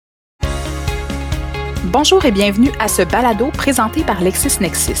Bonjour et bienvenue à ce balado présenté par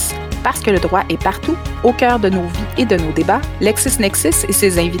LexisNexis. Parce que le droit est partout, au cœur de nos vies et de nos débats, LexisNexis et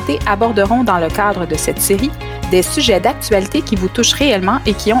ses invités aborderont dans le cadre de cette série des sujets d'actualité qui vous touchent réellement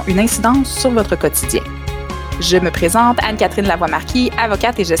et qui ont une incidence sur votre quotidien. Je me présente Anne-Catherine Lavoie-Marquis,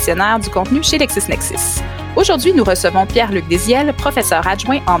 avocate et gestionnaire du contenu chez LexisNexis. Aujourd'hui, nous recevons Pierre-Luc Déziel, professeur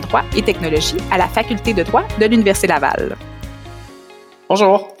adjoint en droit et technologie à la Faculté de droit de l'Université Laval.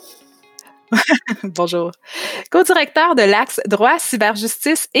 Bonjour. Bonjour. Co-directeur de l'axe droit,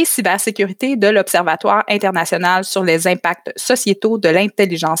 cyberjustice et cybersécurité de l'Observatoire international sur les impacts sociétaux de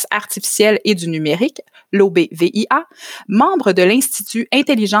l'intelligence artificielle et du numérique, l'OBVIA, membre de l'Institut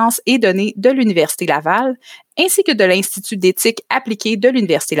Intelligence et Données de l'Université Laval, ainsi que de l'Institut d'éthique appliquée de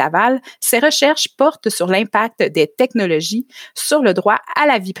l'Université Laval, ses recherches portent sur l'impact des technologies sur le droit à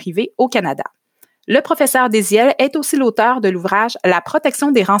la vie privée au Canada. Le professeur Déziel est aussi l'auteur de l'ouvrage « La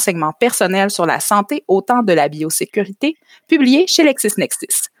protection des renseignements personnels sur la santé au temps de la biosécurité », publié chez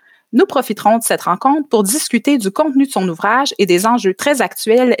LexisNexis. Nous profiterons de cette rencontre pour discuter du contenu de son ouvrage et des enjeux très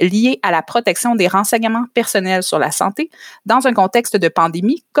actuels liés à la protection des renseignements personnels sur la santé dans un contexte de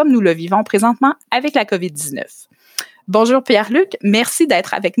pandémie comme nous le vivons présentement avec la COVID-19. Bonjour Pierre-Luc, merci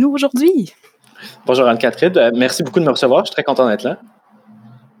d'être avec nous aujourd'hui. Bonjour Anne-Catherine, merci beaucoup de me recevoir, je suis très content d'être là.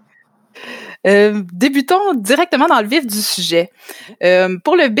 Débutons directement dans le vif du sujet.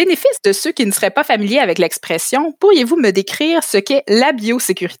 Pour le bénéfice de ceux qui ne seraient pas familiers avec l'expression, pourriez-vous me décrire ce qu'est la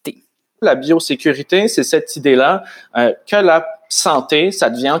biosécurité? La biosécurité, c'est cette idée-là que la santé, ça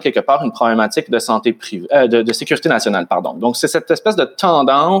devient quelque part une problématique de santé privée, de sécurité nationale, pardon. Donc, c'est cette espèce de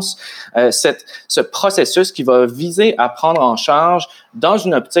tendance, ce processus qui va viser à prendre en charge, dans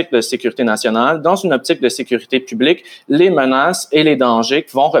une optique de sécurité nationale, dans une optique de sécurité publique, les menaces et les dangers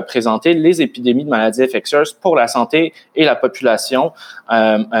qui vont représenter les épidémies de maladies infectieuses pour la santé et la population,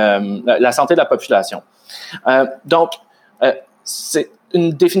 la santé de la population. C'est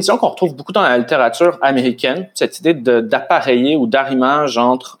une définition qu'on retrouve beaucoup dans la littérature américaine, cette idée d'appareiller ou d'arrimage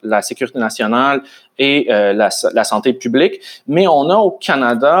entre la sécurité nationale et la santé publique. Mais on a au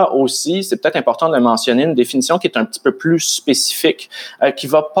Canada aussi, c'est peut-être important de le mentionner, une définition qui est un petit peu plus spécifique, qui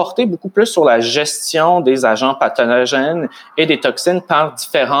va porter beaucoup plus sur la gestion des agents pathogènes et des toxines par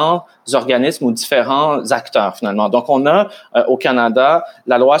différents organismes ou différents acteurs, finalement. Donc, on a au Canada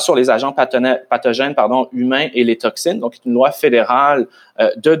la loi sur les agents pathogènes humains et les toxines, donc une loi fédérale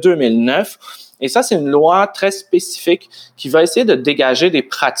de 2009. Et ça, c'est une loi très spécifique qui va essayer de dégager des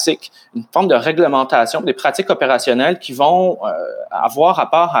pratiques, une forme de réglementation, des pratiques opérationnelles qui vont avoir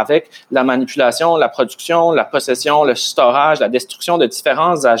rapport avec la manipulation, la production, la possession, le storage, la destruction de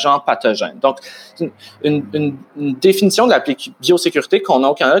différents agents pathogènes. Donc, une définition de la biosécurité qu'on a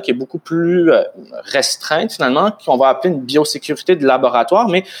au Canada qui est beaucoup plus restreinte, finalement, qu'on va appeler une biosécurité de laboratoire.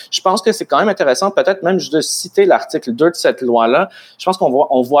 Mais je pense que c'est quand même intéressant, peut-être même juste de citer l'article 2 de cette loi-là. Je pense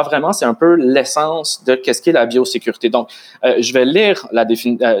qu'on voit vraiment, c'est un peu l'essence de qu'est-ce qu'est la biosécurité. Donc, je vais lire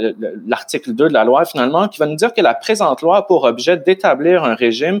l'article 2 de la loi, finalement, qui va nous dire que la présente loi a pour objet d'établir un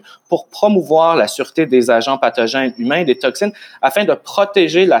régime pour promouvoir la sûreté des agents pathogènes humains et des toxines afin de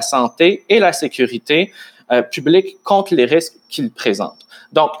protéger la santé et la sécurité publique contre les risques qu'ils présentent.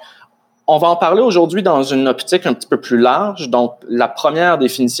 Donc, on va en parler aujourd'hui dans une optique un petit peu plus large. Donc, la première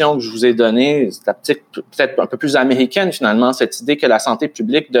définition que je vous ai donnée, c'est l'optique peut-être un peu plus américaine, finalement, cette idée que la santé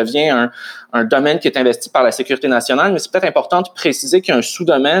publique devient un domaine qui est investi par la sécurité nationale, mais c'est peut-être important de préciser qu'il y a un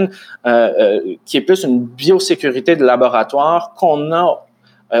sous-domaine qui est plus une biosécurité de laboratoire qu'on a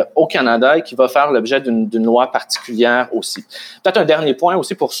au Canada et qui va faire l'objet d'une loi particulière aussi. Peut-être un dernier point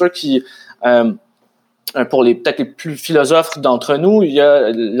aussi pour ceux qui... pour peut-être les plus philosophes d'entre nous, il y a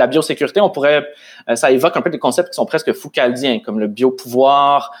la biosécurité, ça évoque un peu des concepts qui sont presque foucaldiens, comme le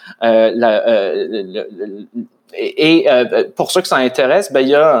biopouvoir, pour ceux qui s'en intéressent, il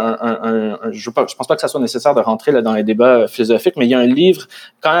y a je pense pas que ça soit nécessaire de rentrer là dans les débats philosophiques, mais il y a un livre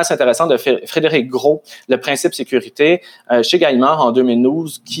quand même assez intéressant de Frédéric Gros, Le principe sécurité, chez Gallimard en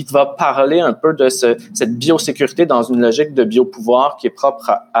 2012, qui va parler un peu de cette biosécurité dans une logique de biopouvoir qui est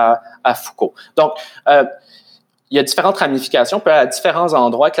propre à Foucault. Donc, il y a différentes ramifications, peut-être à différents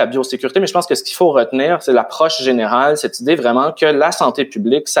endroits avec la biosécurité, mais je pense que ce qu'il faut retenir, c'est l'approche générale, cette idée vraiment que la santé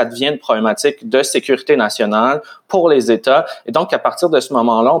publique, ça devient une problématique de sécurité nationale pour les États. Et donc, à partir de ce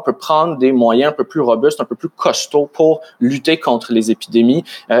moment-là, on peut prendre des moyens un peu plus robustes, un peu plus costauds pour lutter contre les épidémies,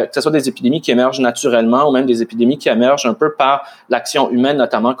 que ce soit des épidémies qui émergent naturellement ou même des épidémies qui émergent un peu par l'action humaine,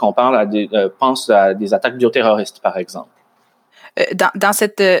 notamment quand on parle pense à des attaques bioterroristes, par exemple. Dans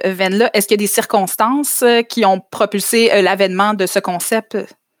cette veine-là, est-ce qu'il y a des circonstances qui ont propulsé l'avènement de ce concept?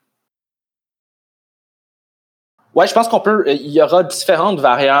 Ouais, je pense il y aura différentes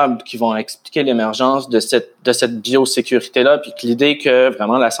variables qui vont expliquer l'émergence de cette biosécurité-là, puis que l'idée que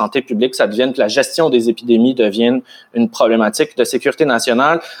vraiment la santé publique, que la gestion des épidémies devienne une problématique de sécurité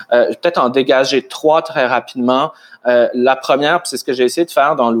nationale. Peut-être en dégager 3 très rapidement. La première, puis c'est ce que j'ai essayé de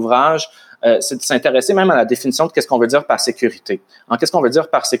faire dans l'ouvrage, c'est de s'intéresser même à la définition de qu'est-ce qu'on veut dire par sécurité. Qu'est-ce qu'on veut dire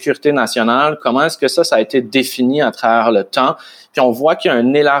par sécurité nationale? Comment est-ce que ça a été défini à travers le temps? Puis on voit qu'il y a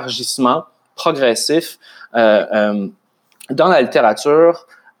un élargissement progressif dans la littérature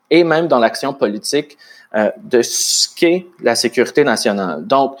et même dans l'action politique de ce qu'est la sécurité nationale.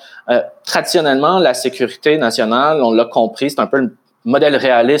 Donc, traditionnellement, la sécurité nationale, on l'a compris, c'est un peu le modèle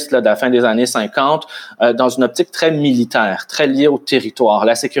réaliste là, de la fin des années 50, dans une optique très militaire, très liée au territoire.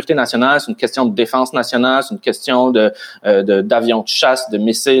 La sécurité nationale, c'est une question de défense nationale, c'est une question d'avions de chasse, de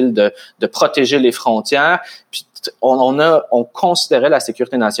missiles, de protéger les frontières. Puis on considérait la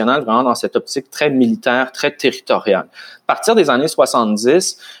sécurité nationale vraiment dans cette optique très militaire, très territoriale. À partir des années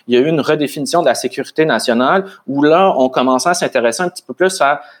 70, il y a eu une redéfinition de la sécurité nationale où là, on commençait à s'intéresser un petit peu plus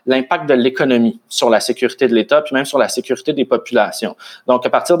à l'impact de l'économie sur la sécurité de l'État, puis même sur la sécurité des populations. Donc,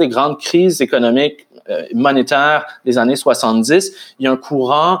 à partir des grandes crises économiques, monétaires des années 70, il y a un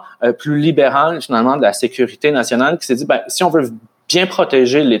courant plus libéral, finalement, de la sécurité nationale qui s'est dit, si on veut bien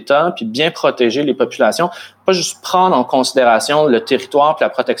protéger l'État, puis bien protéger les populations, pas juste prendre en considération le territoire puis la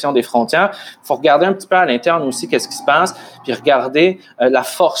protection des frontières, il faut regarder un petit peu à l'interne aussi qu'est-ce qui se passe, puis regarder la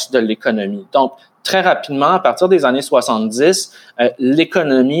force de l'économie. Donc, très rapidement, à partir des années 70,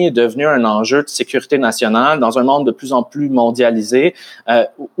 l'économie est devenue un enjeu de sécurité nationale dans un monde de plus en plus mondialisé,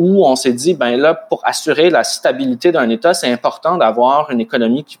 où on s'est dit, là, pour assurer la stabilité d'un État, c'est important d'avoir une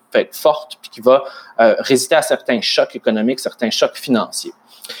économie qui peut être forte puis qui va résister à certains chocs économiques, certains chocs financiers.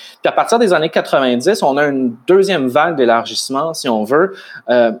 Puis à partir des années 90, on a une deuxième vague d'élargissement, si on veut,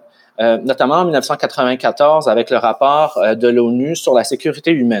 notamment en 1994 avec le rapport de l'ONU sur la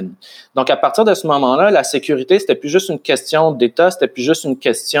sécurité humaine. Donc, à partir de ce moment-là, la sécurité, c'était plus juste une question d'État, c'était plus juste une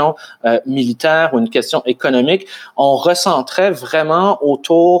question militaire ou une question économique. On recentrait vraiment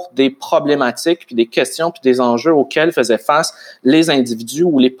autour des problématiques, puis des questions, puis des enjeux auxquels faisaient face les individus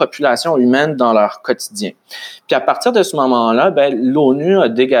ou les populations humaines dans leur quotidien. Puis à partir de ce moment-là, l'ONU a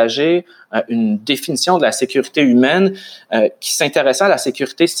dégagé une définition de la sécurité humaine qui s'intéressait à la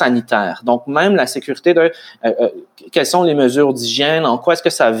sécurité sanitaire. Donc, même la sécurité de quelles sont les mesures d'hygiène, en quoi est-ce que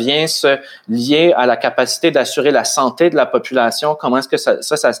ça vient se lier à la capacité d'assurer la santé de la population, comment est-ce que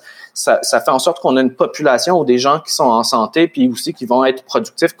ça fait en sorte qu'on a une population ou des gens qui sont en santé, puis aussi qui vont être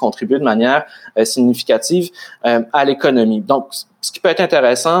productifs, contribuer de manière significative à l'économie. Donc, ce qui peut être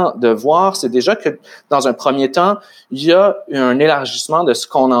intéressant de voir, c'est déjà que dans un premier temps, il y a un élargissement de ce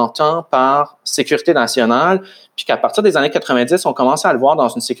qu'on entend par sécurité nationale, puis qu'à partir des années 90, on commence à le voir dans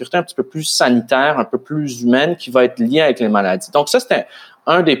une sécurité un petit peu plus sanitaire, un peu plus humaine, qui va être liée avec les maladies. Donc ça, c'était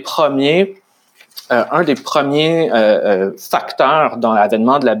un des premiers facteurs dans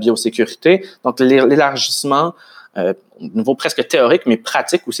l'avènement de la biosécurité. Donc l'élargissement, au niveau presque théorique, mais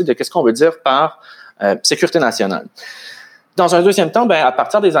pratique aussi, de qu'est-ce qu'on veut dire par sécurité nationale. Dans un deuxième temps, à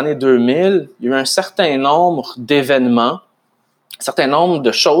partir des années 2000, il y a eu un certain nombre d'événements, un certain nombre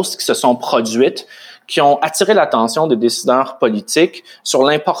de choses qui se sont produites, qui ont attiré l'attention des décideurs politiques sur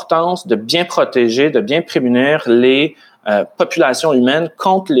l'importance de bien protéger, de bien prémunir les populations humaines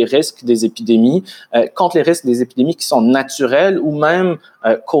contre les risques des épidémies, qui sont naturelles ou même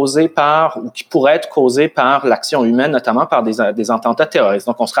causées par, ou qui pourraient être causées par l'action humaine, notamment par des attentats terroristes.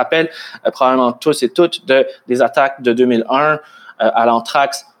 Donc, on se rappelle probablement tous et toutes des attaques de 2001 à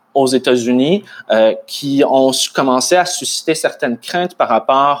l'anthrax aux États-Unis, qui ont commencé à susciter certaines craintes par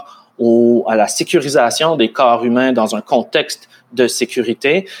rapport à la sécurisation des corps humains dans un contexte de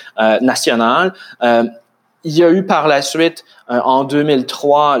sécurité nationale. Il y a eu par la suite, en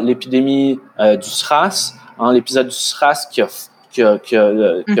 2003, l'épidémie du SRAS, l'épisode du SRAS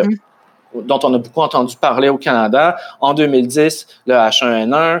dont on a beaucoup entendu parler au Canada. En 2010, le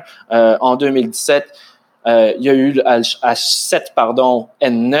H1N1. En 2017, il y a eu le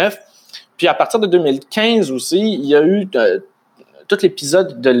H7N9. Puis à partir de 2015 aussi, il y a eu tout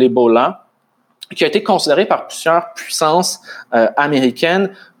l'épisode de l'Ebola qui a été considéré par plusieurs puissances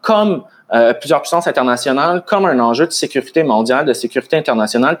américaines comme plusieurs puissances internationales comme un enjeu de sécurité mondiale, de sécurité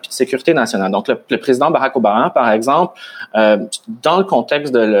internationale puis de sécurité nationale. Donc, le président Barack Obama, par exemple, dans le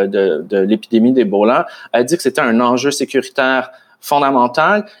contexte de l'épidémie d'Ebola, a dit que c'était un enjeu sécuritaire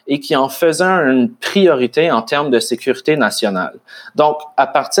fondamental et qui en faisait une priorité en termes de sécurité nationale. Donc, à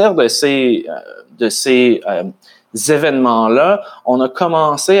partir de ces événements-là, on a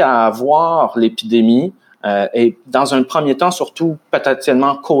commencé à avoir l'épidémie et dans un premier temps, surtout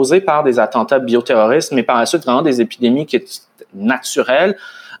potentiellement causées par des attentats bioterroristes, mais par la suite vraiment des épidémies qui étaient naturelles,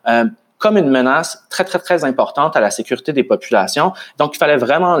 comme une menace très, très, très importante à la sécurité des populations. Donc, il fallait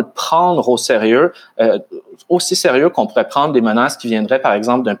vraiment le prendre au sérieux, aussi sérieux qu'on pourrait prendre des menaces qui viendraient, par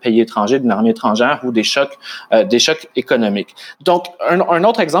exemple, d'un pays étranger, d'une armée étrangère ou des chocs économiques. Donc, un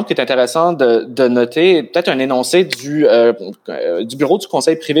autre exemple qui est intéressant de noter, peut-être un énoncé du Bureau du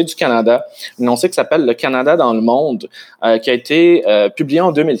Conseil privé du Canada, un énoncé qui s'appelle « Le Canada dans le monde », qui a été publié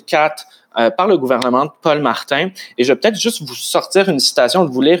en 2004 par le gouvernement de Paul Martin. Et je vais peut-être juste vous sortir une citation,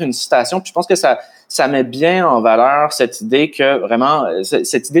 vous lire une citation, puis je pense que ça met bien en valeur cette idée que vraiment,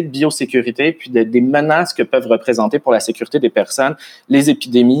 cette idée de biosécurité, puis des menaces que peuvent représenter pour la sécurité des personnes, les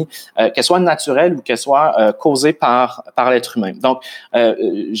épidémies, qu'elles soient naturelles ou qu'elles soient causées par l'être humain. Donc,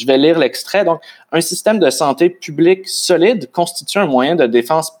 je vais lire l'extrait. Donc, un système de santé publique solide constitue un moyen de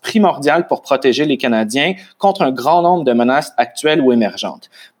défense primordial pour protéger les Canadiens contre un grand nombre de menaces actuelles ou émergentes.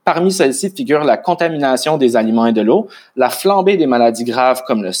 Parmi celles-ci figurent la contamination des aliments et de l'eau, la flambée des maladies graves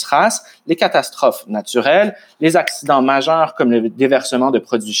comme le SRAS, les catastrophes naturelles, les accidents majeurs comme le déversement de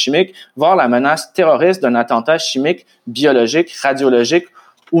produits chimiques, voire la menace terroriste d'un attentat chimique, biologique, radiologique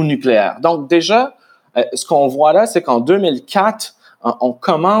ou nucléaire. Donc déjà, ce qu'on voit là, c'est qu'en 2004, on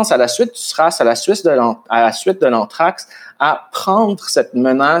commence à la suite du SRAS, à la suite de l'anthrax, à prendre cette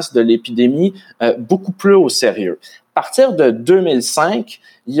menace de l'épidémie beaucoup plus au sérieux. À partir de 2005,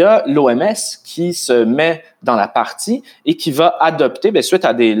 il y a l'OMS qui se met dans la partie et qui va adopter, suite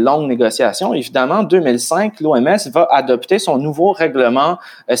à des longues négociations, évidemment, en 2005, l'OMS va adopter son nouveau règlement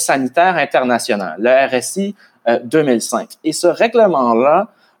sanitaire international, le RSI 2005. Et ce règlement-là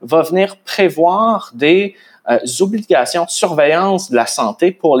va venir prévoir des obligations de surveillance de la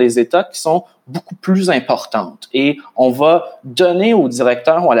santé pour les États qui sont beaucoup plus importantes. Et on va donner au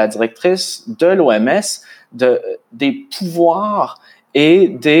directeur ou à la directrice de l'OMS des pouvoirs et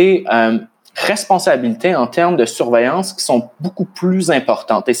des responsabilités en termes de surveillance qui sont beaucoup plus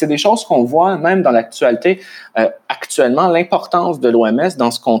importantes. Et c'est des choses qu'on voit même dans l'actualité. Actuellement, l'importance de l'OMS dans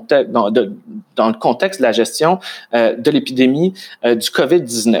le contexte de la gestion de l'épidémie du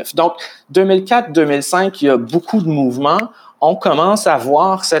COVID-19. Donc, 2004-2005, il y a beaucoup de mouvements. On commence à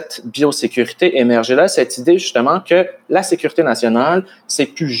voir cette biosécurité émerger là, cette idée justement que la sécurité nationale, c'est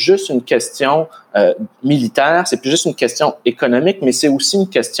plus juste une question militaire, c'est plus juste une question économique, mais c'est aussi une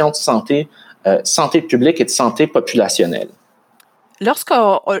question de santé publique et de santé populationnelle. Lorsque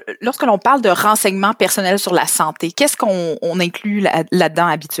l'on parle de renseignements personnels sur la santé, qu'est-ce qu'on inclut là-dedans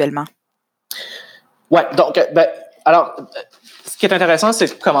habituellement? Ouais, donc, alors, ce qui est intéressant, c'est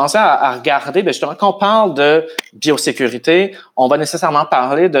de commencer à regarder, justement, quand on parle de biosécurité, on va nécessairement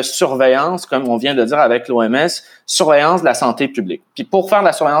parler de surveillance, comme on vient de dire avec l'OMS, surveillance de la santé publique. Puis pour faire de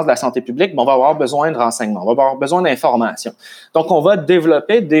la surveillance de la santé publique, on va avoir besoin de renseignements, on va avoir besoin d'informations. Donc, on va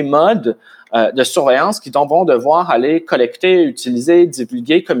développer des modes de surveillance qui vont devoir aller collecter, utiliser,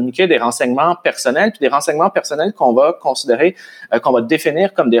 divulguer, communiquer des renseignements personnels, puis des renseignements personnels qu'on va considérer, qu'on va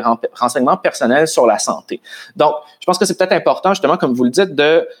définir comme des renseignements personnels sur la santé. Donc, je pense que c'est peut-être important, justement, comme vous le dites,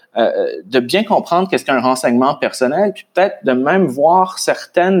 de bien comprendre qu'est-ce qu'un renseignement personnel, puis peut-être de même voir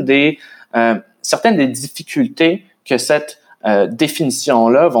certaines des difficultés que cette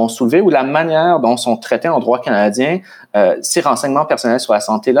définitions-là vont soulever ou la manière dont sont traités en droit canadien ces renseignements personnels sur la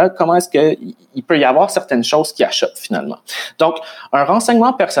santé-là, comment est-ce qu'il peut y avoir certaines choses qui achoppent finalement. Donc, un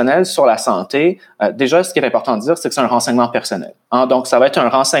renseignement personnel sur la santé, déjà, ce qui est important de dire, c'est que c'est un renseignement personnel. Hein? Donc, ça va être un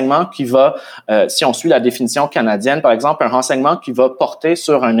renseignement qui va, si on suit la définition canadienne, par exemple, un renseignement qui va porter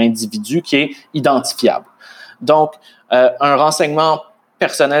sur un individu qui est identifiable. Donc, un renseignement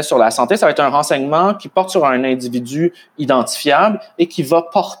personnel sur la santé, ça va être un renseignement qui porte sur un individu identifiable et qui va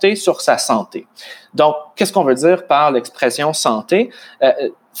porter sur sa santé. Donc, qu'est-ce qu'on veut dire par l'expression santé?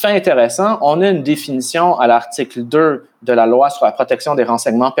 Fait intéressant, on a une définition à l'article 2 de la loi sur la protection des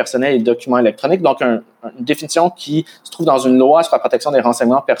renseignements personnels et des documents électroniques, donc une définition qui se trouve dans une loi sur la protection des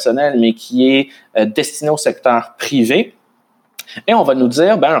renseignements personnels, mais qui est destinée au secteur privé. Et on va nous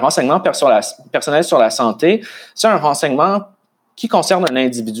dire, un renseignement personnel sur la santé, c'est un renseignement qui concerne un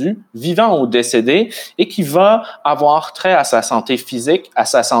individu vivant ou décédé et qui va avoir trait à sa santé physique, à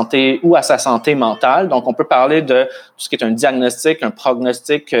sa santé ou à sa santé mentale. Donc, on peut parler de tout ce qui est un diagnostic, un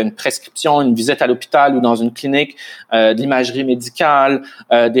prognostic, une prescription, une visite à l'hôpital ou dans une clinique, de l'imagerie médicale,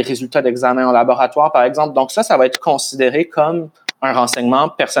 des résultats d'examen en laboratoire, par exemple. Donc, ça va être considéré comme un renseignement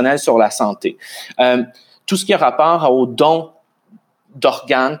personnel sur la santé. Tout ce qui a rapport aux dons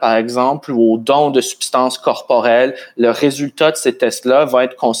d'organes, par exemple, ou au don de substances corporelles, le résultat de ces tests-là va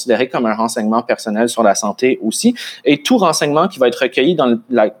être considéré comme un renseignement personnel sur la santé aussi. Et tout renseignement qui va être recueilli dans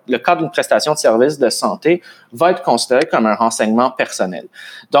le cadre d'une prestation de service de santé va être considéré comme un renseignement personnel.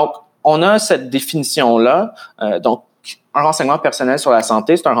 Donc, on a cette définition-là. Donc, un renseignement personnel sur la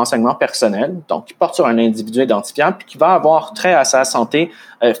santé, c'est un renseignement personnel, donc qui porte sur un individu identifiable puis qui va avoir trait à sa santé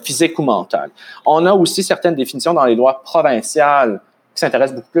physique ou mentale. On a aussi certaines définitions dans les lois provinciales qui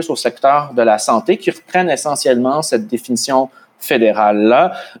s'intéressent beaucoup plus au secteur de la santé, qui reprennent essentiellement cette définition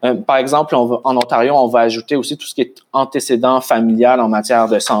fédérale-là. Par exemple, en Ontario, on va ajouter aussi tout ce qui est antécédent familial en matière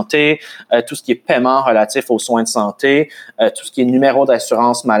de santé, tout ce qui est paiement relatif aux soins de santé, tout ce qui est numéro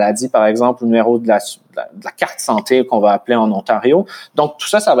d'assurance maladie, par exemple, ou numéro de la carte santé qu'on va appeler en Ontario. Donc, tout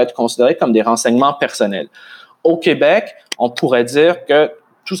ça, ça va être considéré comme des renseignements personnels. Au Québec, on pourrait dire que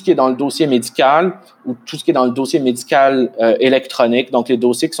tout ce qui est dans le dossier médical ou tout ce qui est dans le dossier médical électronique, donc les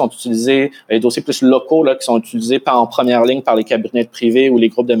dossiers qui sont utilisés, les dossiers plus locaux là, qui sont utilisés en première ligne par les cabinets privés ou les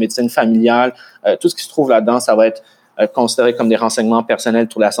groupes de médecine familiale, tout ce qui se trouve là-dedans, ça va être considéré comme des renseignements personnels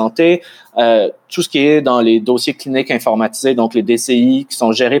pour la santé. Tout ce qui est dans les dossiers cliniques informatisés, donc les DCI, qui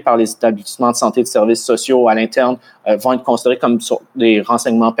sont gérés par les établissements de santé et de services sociaux à l'interne, vont être considérés comme des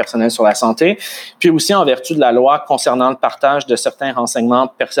renseignements personnels sur la santé. Puis aussi, en vertu de la loi concernant le partage de certains renseignements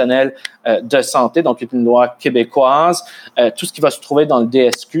personnels de santé, donc une loi québécoise, tout ce qui va se trouver dans le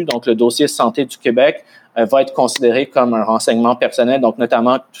DSQ, donc le dossier santé du Québec, va être considéré comme un renseignement personnel, donc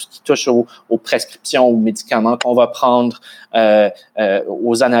notamment tout ce qui touche aux prescriptions, aux médicaments qu'on va prendre,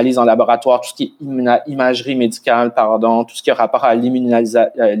 aux analyses en laboratoire, tout ce qui est imagerie médicale, tout ce qui a rapport à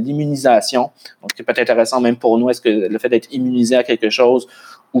l'immunisation. Donc, c'est peut-être intéressant même pour nous, est-ce que le fait d'être immunisé à quelque chose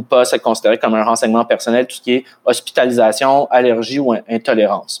ou pas, c'est considéré comme un renseignement personnel, tout ce qui est hospitalisation, allergie ou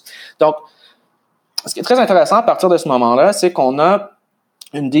intolérance. Donc, ce qui est très intéressant à partir de ce moment-là, c'est qu'on a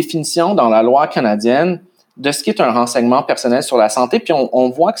une définition dans la loi canadienne de ce qui est un renseignement personnel sur la santé, puis on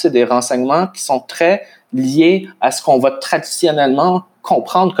voit que c'est des renseignements qui sont très liés à ce qu'on va traditionnellement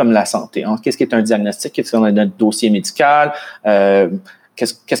comprendre comme la santé. Hein. Qu'est-ce qui est un diagnostic? Qu'est-ce qu'on a dans notre dossier médical?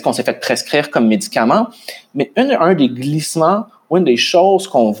 Qu'est-ce qu'on s'est fait prescrire comme médicament? Mais un des glissements ou une des choses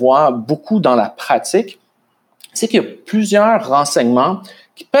qu'on voit beaucoup dans la pratique, c'est qu'il y a plusieurs renseignements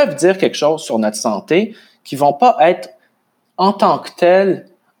qui peuvent dire quelque chose sur notre santé, qui vont pas être en tant que tel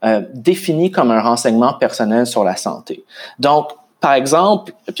défini comme un renseignement personnel sur la santé. Donc, par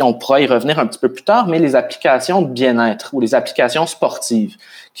exemple, puis on pourra y revenir un petit peu plus tard, mais les applications de bien-être ou les applications sportives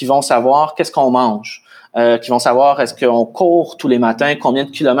qui vont savoir qu'est-ce qu'on mange, qui vont savoir est-ce qu'on court tous les matins, combien de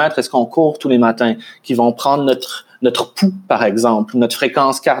kilomètres est-ce qu'on court tous les matins, qui vont prendre notre pouls, par exemple, notre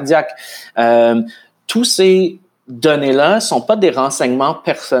fréquence cardiaque. Tous ces données-là sont pas des renseignements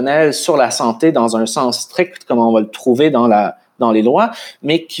personnels sur la santé dans un sens strict comme on va le trouver dans les lois,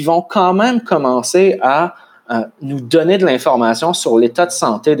 mais qui vont quand même commencer à nous donner de l'information sur l'état de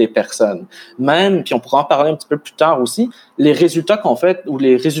santé des personnes. Même, puis on pourra en parler un petit peu plus tard aussi, les résultats qu'on fait ou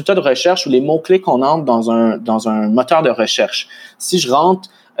les résultats de recherche ou les mots-clés qu'on entre dans un moteur de recherche. Si je rentre,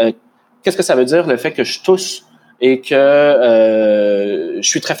 qu'est-ce que ça veut dire le fait que je tousse et que je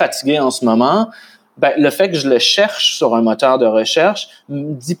suis très fatigué en ce moment? Ben, le fait que je le cherche sur un moteur de recherche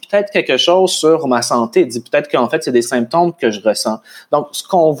me dit peut-être quelque chose sur ma santé, dit peut-être qu'en fait, c'est des symptômes que je ressens. Donc, ce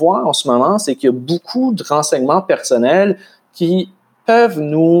qu'on voit en ce moment, c'est qu'il y a beaucoup de renseignements personnels qui peuvent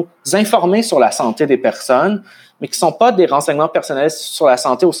nous informer sur la santé des personnes, mais qui sont pas des renseignements personnels sur la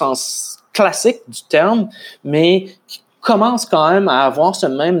santé au sens classique du terme, mais qui commencent quand même à avoir ce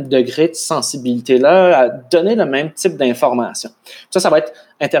même degré de sensibilité-là, à donner le même type d'information. Ça va être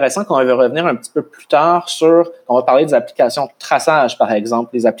intéressant qu'on va revenir un petit peu plus tard on va parler des applications de traçage, par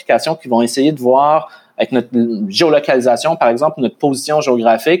exemple, des applications qui vont essayer de voir avec notre géolocalisation, par exemple, notre position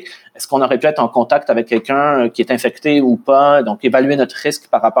géographique, est-ce qu'on aurait pu être en contact avec quelqu'un qui est infecté ou pas, donc évaluer notre risque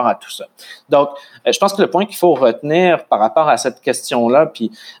par rapport à tout ça. Donc, je pense que le point qu'il faut retenir par rapport à cette question-là,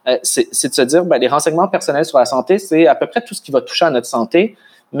 puis c'est de se dire, les renseignements personnels sur la santé, c'est à peu près tout ce qui va toucher à notre santé,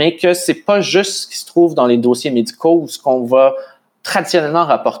 mais que c'est pas juste ce qui se trouve dans les dossiers médicaux ou ce qu'on va traditionnellement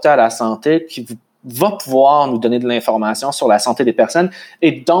rapporter à la santé qui va pouvoir nous donner de l'information sur la santé des personnes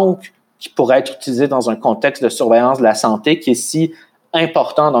et donc qui pourrait être utilisé dans un contexte de surveillance de la santé qui est si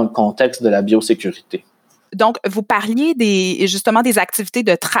important dans le contexte de la biosécurité. Donc, vous parliez justement des activités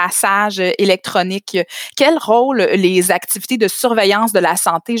de traçage électronique. Quel rôle les activités de surveillance de la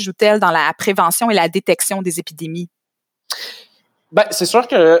santé jouent-elles dans la prévention et la détection des épidémies? Ben, c'est sûr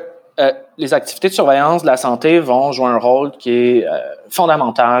que les activités de surveillance de la santé vont jouer un rôle qui est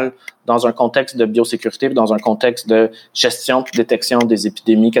fondamental dans un contexte de biosécurité, dans un contexte de gestion et détection des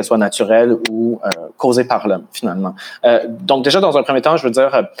épidémies, qu'elles soient naturelles ou causées par l'homme, finalement. Donc, déjà, dans un premier temps, je veux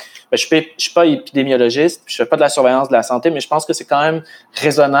dire, je suis pas épidémiologiste, je fais pas de la surveillance de la santé, mais je pense que c'est quand même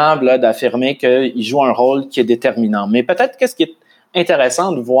raisonnable là, d'affirmer qu'il joue un rôle qui est déterminant. Mais peut-être qu'est-ce qui est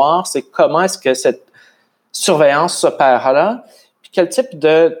intéressant de voir, c'est comment est-ce que cette surveillance s'opère là, quel type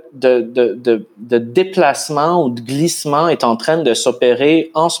de déplacement ou de glissement est en train de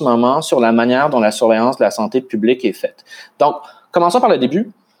s'opérer en ce moment sur la manière dont la surveillance de la santé publique est faite. Donc, commençons par le début.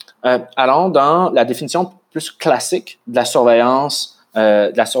 Allons dans la définition plus classique de la surveillance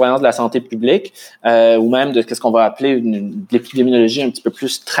de la santé publique, ou même de ce qu'on va appeler de l'épidémiologie un petit peu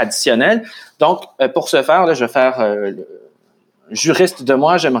plus traditionnelle. Donc, pour ce faire, là, je vais faire juriste de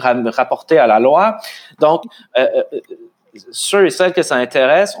moi, je vais me rapporter à la loi. Donc, ceux et celles que ça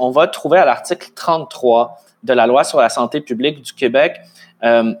intéresse, on va trouver à l'article 33 de la Loi sur la santé publique du Québec,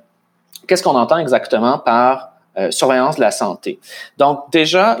 qu'est-ce qu'on entend exactement par surveillance de la santé. Donc,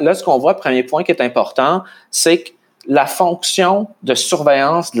 déjà, là, ce qu'on voit, premier point qui est important, c'est que la fonction de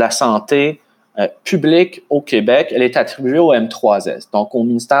surveillance de la santé publique au Québec, elle est attribuée au M3S, donc au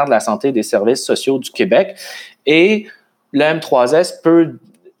ministère de la Santé et des Services sociaux du Québec. Et le M3S peut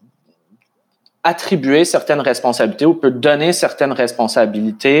attribuer certaines responsabilités ou peut donner certaines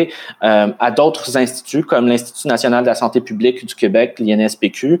responsabilités à d'autres instituts comme l'Institut national de la santé publique du Québec,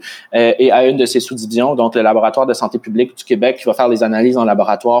 l'INSPQ, et à une de ses sous-divisions, donc le laboratoire de santé publique du Québec, qui va faire les analyses en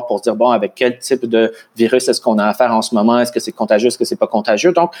laboratoire pour dire, bon, avec quel type de virus est-ce qu'on a affaire en ce moment, est-ce que c'est contagieux, est-ce que c'est pas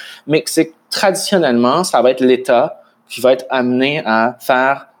contagieux. Donc, mais c'est traditionnellement, ça va être l'État qui va être amené à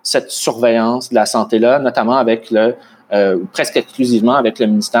faire cette surveillance de la santé-là, notamment avec presque exclusivement avec le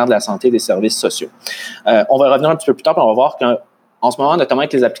ministère de la Santé et des Services sociaux. On va revenir un petit peu plus tard, puis on va voir qu'en ce moment, notamment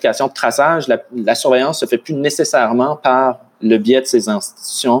avec les applications de traçage, la surveillance se fait plus nécessairement par le biais de ces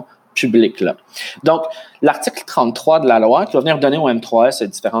institutions publiques-là. Donc, l'article 33 de la loi, qui va venir donner au M3S ces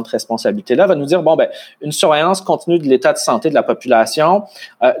différentes responsabilités-là, va nous dire, bon, une surveillance continue de l'état de santé de la population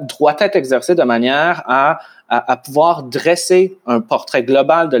doit être exercée de manière à pouvoir dresser un portrait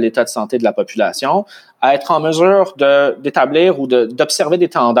global de l'état de santé de la population, à être en mesure d'établir ou d'observer des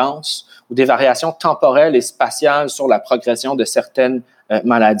tendances ou des variations temporelles et spatiales sur la progression de certaines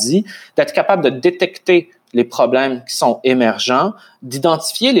maladies, d'être capable de détecter les problèmes qui sont émergents,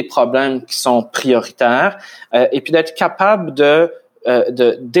 d'identifier les problèmes qui sont prioritaires, et puis d'être capable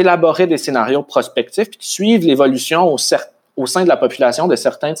d'élaborer des scénarios prospectifs puis de suivre l'évolution au sein de la population de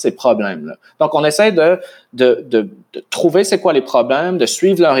certains de ces problèmes-là. Donc, on essaie de trouver c'est quoi les problèmes, de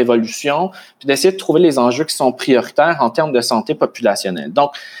suivre leur évolution, puis d'essayer de trouver les enjeux qui sont prioritaires en termes de santé populationnelle.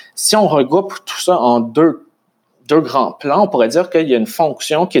 Donc, si on regroupe tout ça en deux grands plans, on pourrait dire qu'il y a une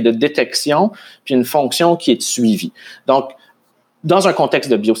fonction qui est de détection, puis une fonction qui est de suivi. Donc, dans un contexte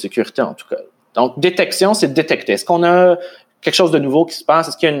de biosécurité, en tout cas. Donc, détection, c'est de détecter. Est-ce qu'on a quelque chose de nouveau qui se passe?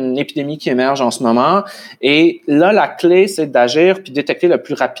 Est-ce qu'il y a une épidémie qui émerge en ce moment? Et là, la clé, c'est d'agir puis détecter le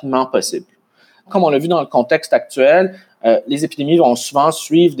plus rapidement possible. Comme on l'a vu dans le contexte actuel, les épidémies vont souvent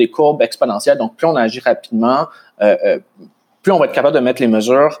suivre des courbes exponentielles. Donc, plus on agit rapidement, plus on va être capable de mettre les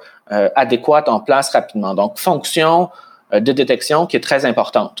mesures adéquates en place rapidement. Donc, fonction de détection qui est très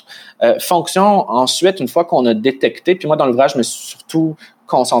importante. Fonction, ensuite, une fois qu'on a détecté, puis moi, dans l'ouvrage, je me suis surtout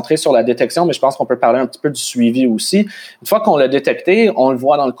concentré sur la détection, mais je pense qu'on peut parler un petit peu du suivi aussi. Une fois qu'on l'a détecté, on le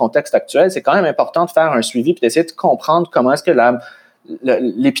voit dans le contexte actuel, c'est quand même important de faire un suivi puis d'essayer de comprendre comment est-ce que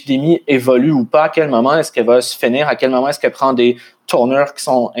l'épidémie évolue ou pas, à quel moment est-ce qu'elle va se finir, à quel moment est-ce qu'elle prend des tournures qui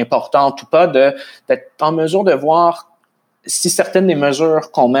sont importantes ou pas, d'être en mesure de voir si certaines des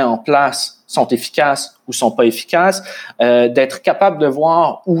mesures qu'on met en place sont efficaces ou sont pas efficaces, d'être capable de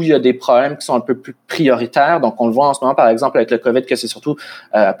voir où il y a des problèmes qui sont un peu plus prioritaires. Donc, on le voit en ce moment, par exemple, avec le COVID, que c'est surtout,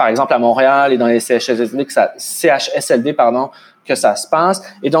 par exemple, à Montréal et dans les CHSLD, que ça se passe.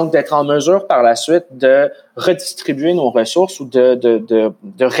 Et donc, d'être en mesure, par la suite, de redistribuer nos ressources ou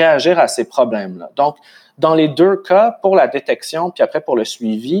de réagir à ces problèmes-là. Donc, dans les deux cas, pour la détection, puis après pour le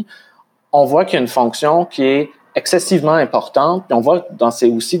suivi, on voit qu'il y a une fonction qui est excessivement importante. Puis on voit c'est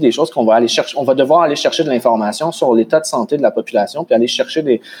aussi des choses qu'on va aller chercher. On va devoir aller chercher de l'information sur l'état de santé de la population, puis aller chercher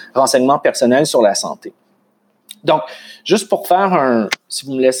des renseignements personnels sur la santé. Donc, juste pour faire si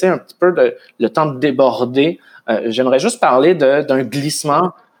vous me laissez un petit peu le temps de déborder, j'aimerais juste parler d'un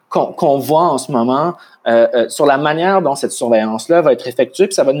glissement qu'on voit en ce moment sur la manière dont cette surveillance-là va être effectuée,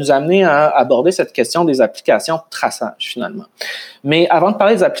 puis ça va nous amener à aborder cette question des applications de traçage, finalement. Mais avant de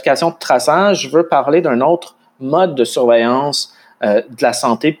parler des applications de traçage, je veux parler d'un autre mode de surveillance de la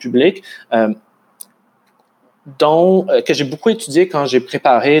santé publique. que j'ai beaucoup étudié quand j'ai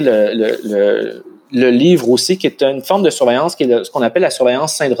préparé le livre aussi, qui est une forme de surveillance qui est ce qu'on appelle la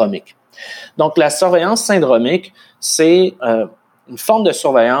surveillance syndromique. Donc, la surveillance syndromique, c'est une forme de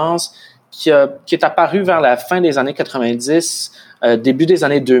surveillance qui est apparue vers la fin des années 90, début des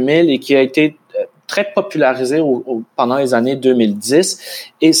années 2000 et qui a été très popularisée pendant les années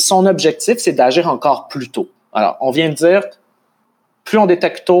 2010. Et son objectif, c'est d'agir encore plus tôt. Alors, on vient de dire, plus on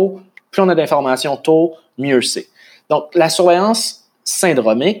détecte tôt, plus on a d'informations tôt, mieux c'est. Donc, la surveillance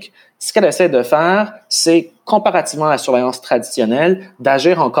syndromique, ce qu'elle essaie de faire, c'est, comparativement à la surveillance traditionnelle,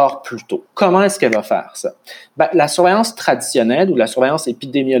 d'agir encore plus tôt. Comment est-ce qu'elle va faire ça? La surveillance traditionnelle ou la surveillance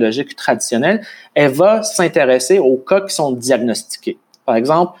épidémiologique traditionnelle, elle va s'intéresser aux cas qui sont diagnostiqués. Par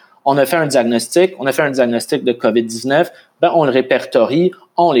exemple, on a fait un diagnostic de COVID-19, on le répertorie,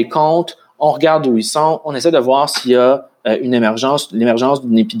 on les compte, on regarde où ils sont, on essaie de voir s'il y a l'émergence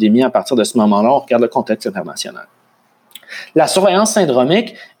d'une épidémie à partir de ce moment-là, on regarde le contexte international. La surveillance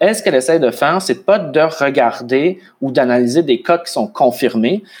syndromique, elle, ce qu'elle essaie de faire, c'est pas de regarder ou d'analyser des cas qui sont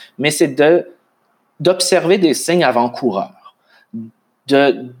confirmés, mais c'est d'observer des signes avant-coureurs,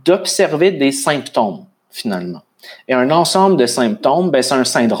 d'observer des symptômes, finalement. Et un ensemble de symptômes, c'est un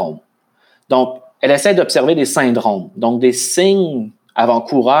syndrome. Donc, elle essaie d'observer des syndromes, donc des signes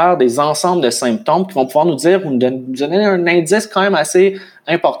avant-coureurs, des ensembles de symptômes qui vont pouvoir nous dire ou nous donner un indice quand même assez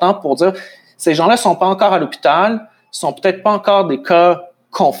important pour dire ces gens-là sont pas encore à l'hôpital, sont peut-être pas encore des cas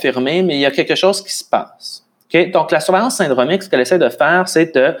confirmés, mais il y a quelque chose qui se passe. Okay? Donc, la surveillance syndromique, ce qu'elle essaie de faire,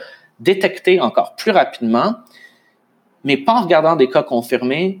 c'est de détecter encore plus rapidement, mais pas en regardant des cas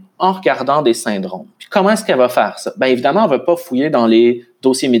confirmés, en regardant des syndromes. Puis comment est-ce qu'elle va faire ça? Évidemment, elle ne va pas fouiller dans les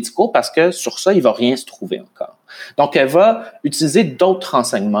dossiers médicaux parce que sur ça, il ne va rien se trouver encore. Donc, elle va utiliser d'autres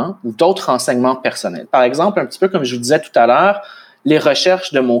renseignements ou d'autres renseignements personnels. Par exemple, un petit peu comme je vous disais tout à l'heure, les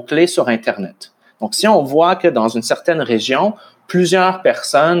recherches de mots-clés sur Internet. Donc, si on voit que dans une certaine région, plusieurs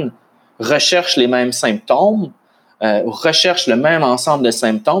personnes recherchent les mêmes symptômes, recherchent le même ensemble de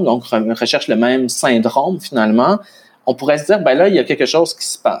symptômes, donc recherchent le même syndrome finalement, on pourrait se dire, là, il y a quelque chose qui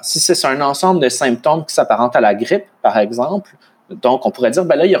se passe. Si c'est un ensemble de symptômes qui s'apparentent à la grippe, par exemple, donc on pourrait dire,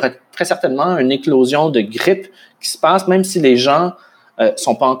 là, il y aurait très certainement une éclosion de grippe qui se passe, même si les gens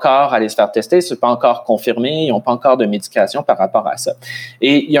sont pas encore allés se faire tester, c'est pas encore confirmé, ils n'ont pas encore de médication par rapport à ça.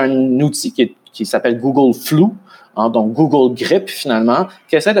 Et il y a un outil qui s'appelle Google Flu, donc Google Grippe finalement,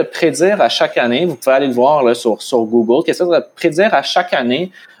 qui essaie de prédire à chaque année, vous pouvez aller le voir là, sur Google, qui essaie de prédire à chaque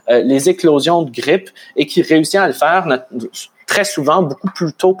année les éclosions de grippe et qui réussit à le faire très souvent beaucoup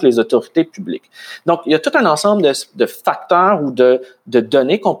plus tôt que les autorités publiques. Donc, il y a tout un ensemble de facteurs ou de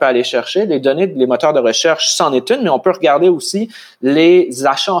données qu'on peut aller chercher. Les données des moteurs de recherche, c'en est une, mais on peut regarder aussi les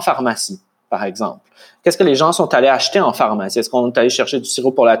achats en pharmacie, par exemple. Qu'est-ce que les gens sont allés acheter en pharmacie? Est-ce qu'on est allé chercher du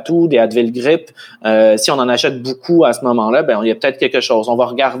sirop pour la toux, des Advil grippe? Si on en achète beaucoup à ce moment-là, il y a peut-être quelque chose. On va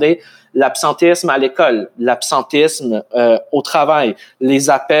regarder l'absentéisme à l'école, l'absentéisme au travail, les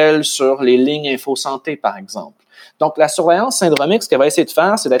appels sur les lignes InfoSanté, par exemple. Donc, la surveillance syndromique, ce qu'elle va essayer de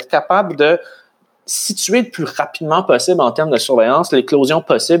faire, c'est d'être capable de situer le plus rapidement possible en termes de surveillance l'éclosion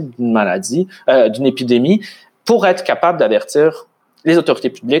possible d'une maladie, d'une épidémie, pour être capable d'avertir les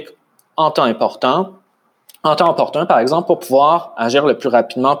autorités publiques en temps opportun, par exemple, pour pouvoir agir le plus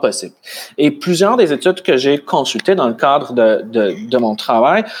rapidement possible. Et plusieurs des études que j'ai consultées dans le cadre de mon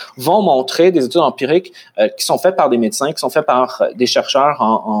travail vont montrer des études empiriques qui sont faites par des médecins, qui sont faites par des chercheurs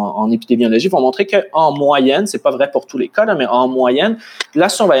en épidémiologie, vont montrer qu'en moyenne, c'est pas vrai pour tous les cas, là, mais en moyenne, la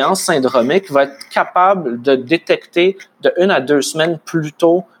surveillance syndromique va être capable de détecter de 1 à 2 semaines plus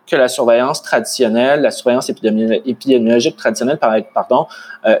tôt que la surveillance traditionnelle, la surveillance épidémiologique traditionnelle,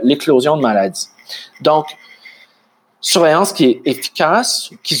 l'éclosion de maladies. Donc, surveillance qui est efficace,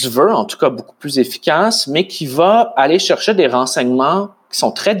 qui se veut en tout cas beaucoup plus efficace, mais qui va aller chercher des renseignements qui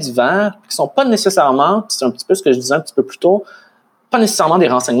sont très divers, qui sont pas nécessairement, c'est un petit peu ce que je disais un petit peu plus tôt, pas nécessairement des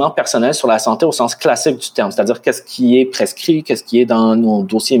renseignements personnels sur la santé au sens classique du terme, c'est-à-dire qu'est-ce qui est prescrit, qu'est-ce qui est dans nos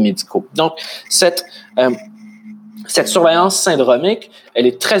dossiers médicaux. Donc, cette surveillance syndromique, elle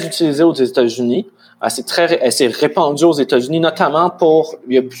est très utilisée aux États-Unis. Elle s'est répandue aux États-Unis, notamment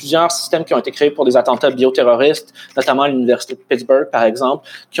il y a plusieurs systèmes qui ont été créés pour des attentats bioterroristes, notamment à l'Université de Pittsburgh, par exemple,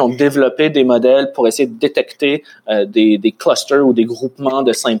 qui ont développé des modèles pour essayer de détecter des clusters ou des groupements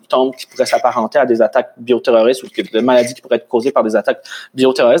de symptômes qui pourraient s'apparenter à des attaques bioterroristes ou de maladies qui pourraient être causées par des attaques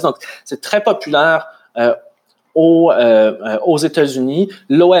bioterroristes. Donc, c'est très populaire aux États-Unis.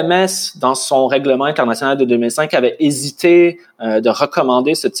 L'OMS, dans son règlement international de 2005, avait hésité de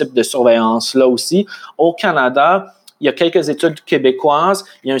recommander ce type de surveillance-là aussi. Au Canada, il y a quelques études québécoises.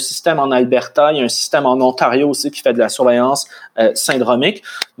 Il y a un système en Alberta, il y a un système en Ontario aussi qui fait de la surveillance syndromique.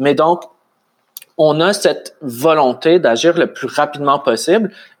 Mais donc, on a cette volonté d'agir le plus rapidement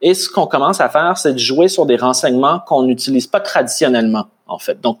possible. Et ce qu'on commence à faire, c'est de jouer sur des renseignements qu'on n'utilise pas traditionnellement, en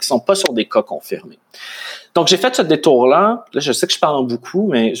fait. Donc, qui sont pas sur des cas confirmés. Donc, j'ai fait ce détour-là. Là, je sais que je parle beaucoup,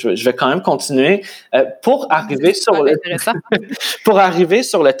 mais je vais quand même continuer pour arriver sur le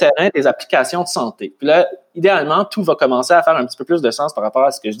terrain des applications de santé. Puis là, idéalement, tout va commencer à faire un petit peu plus de sens par rapport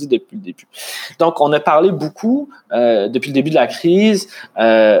à ce que je dis depuis le début. Donc, on a parlé beaucoup depuis le début de la crise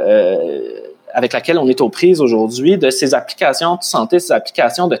avec laquelle on est aux prises aujourd'hui de ces applications de santé, ces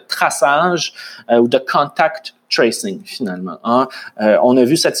applications de traçage ou de contact tracing, finalement. Hein? On a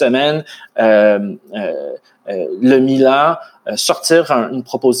vu cette semaine le MILA sortir une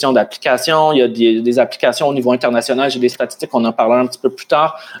proposition d'application. Il y a des applications au niveau international. J'ai des statistiques, on en parlera un petit peu plus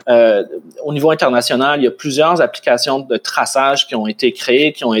tard. Au niveau international, il y a plusieurs applications de traçage qui ont été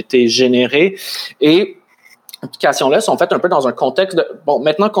créées, qui ont été générées. Et applications-là sont faites un peu dans un contexte de, bon,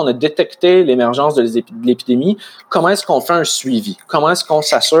 maintenant qu'on a détecté l'émergence de l'épidémie, comment est-ce qu'on fait un suivi? Comment est-ce qu'on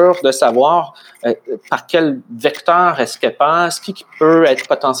s'assure de savoir par quel vecteur est-ce qu'elle passe, qui peut être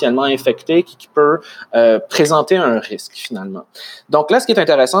potentiellement infecté, qui peut présenter un risque, finalement. Donc là, ce qui est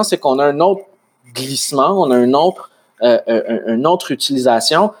intéressant, c'est qu'on a un autre glissement, on a une autre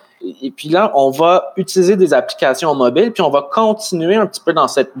utilisation. Et puis là, on va utiliser des applications mobiles, puis on va continuer un petit peu dans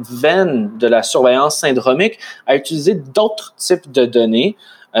cette veine de la surveillance syndromique à utiliser d'autres types de données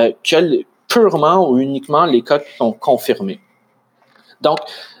que purement ou uniquement les cas qui sont confirmés. Donc,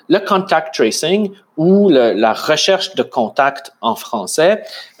 le contact tracing ou la recherche de contact en français,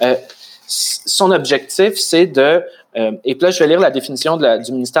 son objectif, c'est de et puis là, je vais lire la définition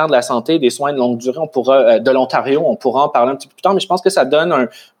du ministère de la Santé et des Soins de longue durée. De l'Ontario, on pourra en parler un petit peu plus tard, mais je pense que ça donne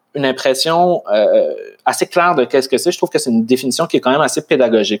une impression assez claire de qu'est-ce que c'est. Je trouve que c'est une définition qui est quand même assez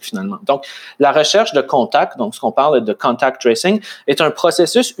pédagogique, finalement. Donc, la recherche de contact, donc ce qu'on parle de contact tracing, est un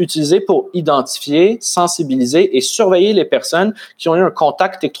processus utilisé pour identifier, sensibiliser et surveiller les personnes qui ont eu un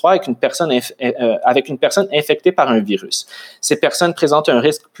contact étroit avec une personne infectée par un virus. Ces personnes présentent un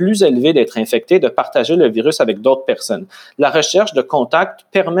risque plus élevé d'être infectées, de partager le virus avec d'autres personnes. La recherche de contact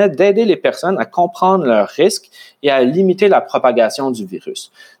permet d'aider les personnes à comprendre leurs risques et à limiter la propagation du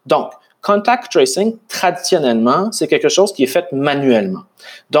virus. Donc, contact tracing, traditionnellement, c'est quelque chose qui est fait manuellement.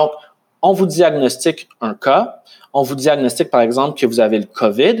 Donc, on vous diagnostique un cas, on vous diagnostique, par exemple, que vous avez le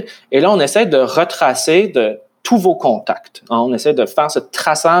COVID, et là, on essaie de retracer de tous vos contacts. On essaie de faire ce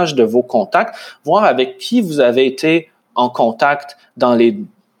traçage de vos contacts, voir avec qui vous avez été en contact dans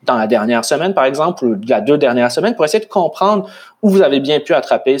la dernière semaine, par exemple, ou la 2 dernières semaines, pour essayer de comprendre où vous avez bien pu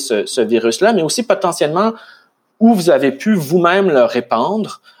attraper ce virus-là, mais aussi potentiellement où vous avez pu vous-même le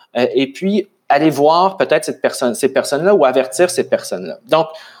répandre et puis aller voir peut-être ces personnes-là ou avertir ces personnes-là. Donc,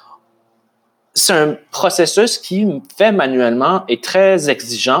 c'est un processus qui, fait manuellement, est très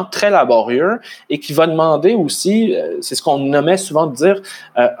exigeant, très laborieux et qui va demander aussi, c'est ce qu'on nommait souvent de dire,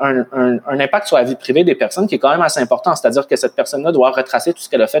 un impact sur la vie privée des personnes qui est quand même assez important. C'est-à-dire que cette personne-là doit retracer tout ce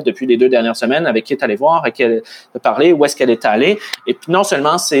qu'elle a fait depuis les 2 dernières semaines, avec qui elle est allée voir, avec qui elle a parlé, où est-ce qu'elle est allée. Et puis non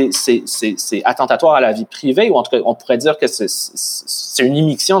seulement c'est attentatoire à la vie privée, ou en tout cas, on pourrait dire que c'est une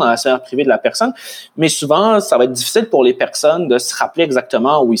immixtion dans la sphère privée de la personne, mais souvent, ça va être difficile pour les personnes de se rappeler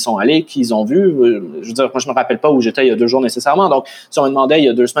exactement où ils sont allés, qui ils ont vu. Je veux dire, moi, je me rappelle pas où j'étais il y a 2 jours nécessairement. Donc, si on me demandait il y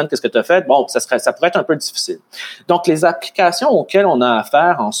a 2 semaines qu'est-ce que tu as fait, bon, ça pourrait être un peu difficile. Donc, les applications auxquelles on a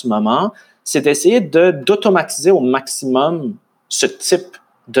affaire en ce moment, c'est d'essayer d'automatiser au maximum ce type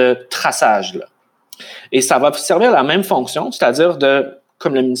de traçage-là. Et ça va servir la même fonction, c'est-à-dire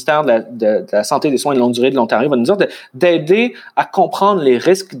comme le ministère de la Santé et des Soins de longue durée de l'Ontario va nous dire, d'aider à comprendre les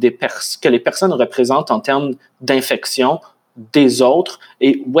risques que les personnes représentent en termes d'infection des autres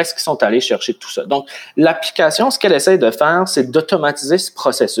et où est-ce qu'ils sont allés chercher tout ça. Donc, l'application, ce qu'elle essaie de faire, c'est d'automatiser ce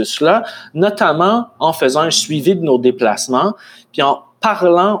processus-là, notamment en faisant un suivi de nos déplacements, puis en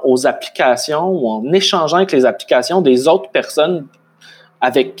parlant aux applications ou en échangeant avec les applications des autres personnes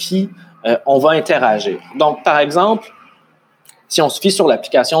avec qui on va interagir. Donc, par exemple, si on se fie sur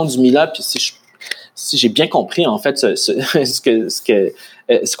l'application du MILA, puis si j'ai bien compris, en fait,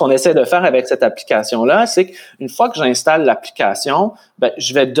 ce qu'on essaie de faire avec cette application-là, c'est qu'une fois que j'installe l'application,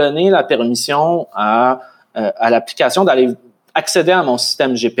 je vais donner la permission à l'application d'aller accéder à mon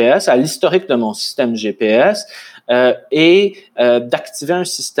système GPS, à l'historique de mon système GPS, et d'activer un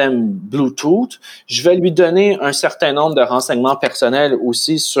système Bluetooth. Je vais lui donner un certain nombre de renseignements personnels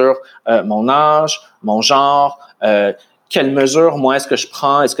aussi sur mon âge, mon genre, quelles mesures, moi, est-ce que je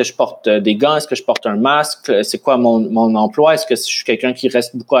prends? Est-ce que je porte des gants? Est-ce que je porte un masque? C'est quoi mon emploi? Est-ce que je suis quelqu'un qui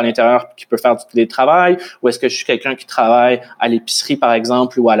reste beaucoup à l'intérieur qui peut faire du télétravail? Ou est-ce que je suis quelqu'un qui travaille à l'épicerie, par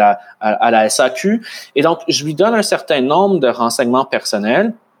exemple, ou à la SAQ? Et donc, je lui donne un certain nombre de renseignements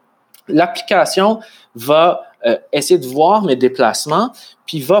personnels. l'application va essayer de voir mes déplacements,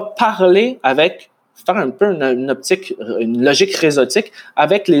 puis va parler faire un peu une logique réseautique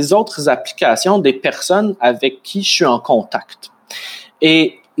avec les autres applications des personnes avec qui je suis en contact.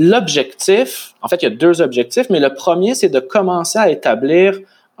 Et l'objectif, en fait, il y a 2 objectifs, mais le premier, c'est de commencer à établir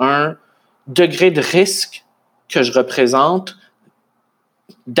un degré de risque que je représente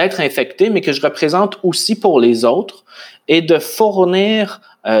d'être infecté, mais que je représente aussi pour les autres, et de fournir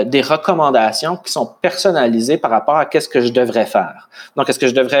des recommandations qui sont personnalisées par rapport à qu'est-ce que je devrais faire. Donc, est-ce que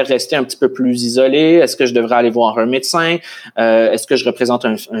je devrais rester un petit peu plus isolé? Est-ce que je devrais aller voir un médecin? Est-ce que je représente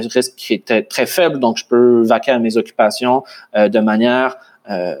un risque qui est très faible, donc je peux vaquer à mes occupations de manière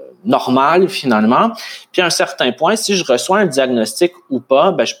normale, finalement? Puis à un certain point, si je reçois un diagnostic ou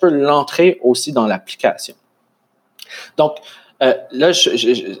pas, ben, je peux l'entrer aussi dans l'application. Donc, là,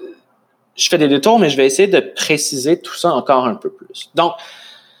 je fais des détours, mais je vais essayer de préciser tout ça encore un peu plus. Donc,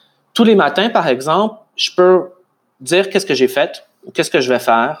 tous les matins, par exemple, je peux dire qu'est-ce que j'ai fait ou qu'est-ce que je vais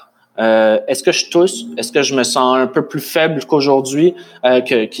faire. Est-ce que je tousse? Est-ce que je me sens un peu plus faible qu'aujourd'hui,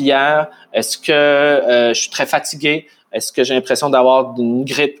 qu'hier? Est-ce que je suis très fatigué? Est-ce que j'ai l'impression d'avoir une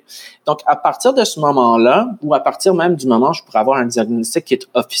grippe? Donc, à partir de ce moment-là, ou à partir même du moment où je pourrais avoir un diagnostic qui est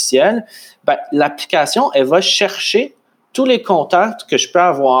officiel, ben, l'application, elle va chercher tous les contacts que je peux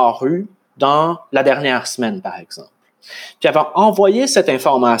avoir eus dans la dernière semaine, par exemple. Puis elle va envoyer cette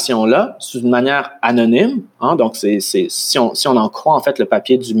information-là sous une manière anonyme, hein, donc si on en croit en fait le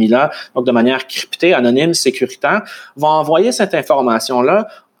papier du Mila, donc de manière cryptée, anonyme, sécuritaire, va envoyer cette information-là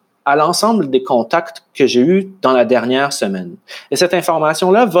à l'ensemble des contacts que j'ai eus dans la dernière semaine. Et cette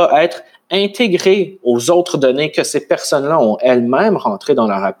information-là va être intégrée aux autres données que ces personnes-là ont elles-mêmes rentrées dans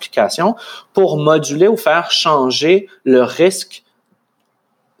leur application pour moduler ou faire changer le risque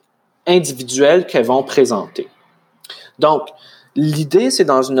individuel qu'elles vont présenter. Donc, l'idée, c'est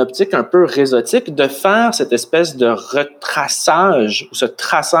dans une optique un peu réseautique de faire cette espèce de retraçage ou ce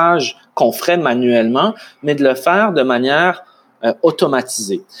traçage qu'on ferait manuellement, mais de le faire de manière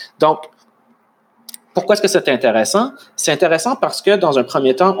automatisée. Donc, pourquoi est-ce que c'est intéressant? C'est intéressant parce que, dans un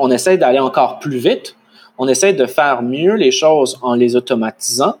premier temps, on essaie d'aller encore plus vite. On essaie de faire mieux les choses en les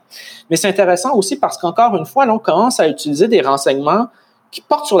automatisant. Mais c'est intéressant aussi parce qu'encore une fois, là, on commence à utiliser des renseignements qui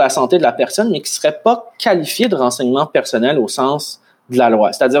portent sur la santé de la personne, mais qui ne seraient pas qualifiés de renseignements personnels au sens de la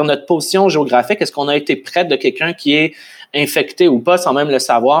loi. C'est-à-dire notre position géographique, est-ce qu'on a été près de quelqu'un qui est infecté ou pas sans même le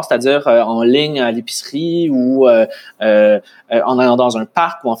savoir, c'est-à-dire en ligne à l'épicerie ou en allant dans un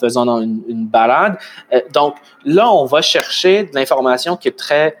parc ou en faisant une balade. Donc là, on va chercher de l'information qui est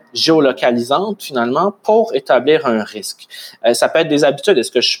très géolocalisante finalement pour établir un risque. Ça peut être des habitudes.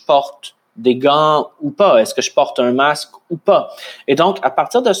 Est-ce que je porte des gants ou pas? Est-ce que je porte un masque ou pas? Et donc, à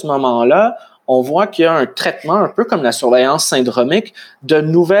partir de ce moment-là, on voit qu'il y a un traitement, un peu comme la surveillance syndromique, de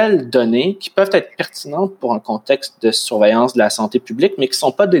nouvelles données qui peuvent être pertinentes pour un contexte de surveillance de la santé publique, mais qui ne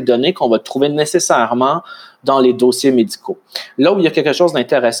sont pas des données qu'on va trouver nécessairement dans les dossiers médicaux. Là où il y a quelque chose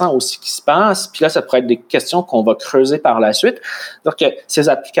d'intéressant aussi qui se passe, puis là, ça pourrait être des questions qu'on va creuser par la suite, donc ces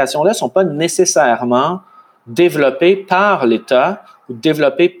applications-là ne sont pas nécessairement développées par l'État ou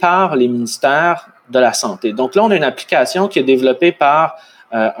développées par les ministères de la Santé. Donc là, on a une application qui est développée par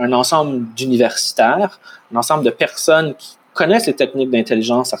un ensemble d'universitaires, un ensemble de personnes qui connaissent les techniques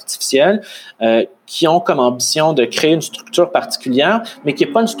d'intelligence artificielle, qui ont comme ambition de créer une structure particulière, mais qui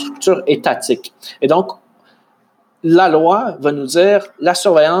n'est pas une structure étatique. Et donc, la loi va nous dire la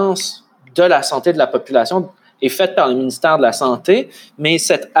surveillance de la santé de la population est faite par le ministère de la Santé, mais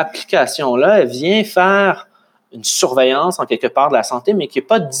cette application-là, elle vient faire une surveillance en quelque part de la santé, mais qui n'est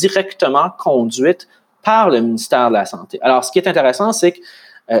pas directement conduite par le ministère de la Santé. Alors, ce qui est intéressant, c'est que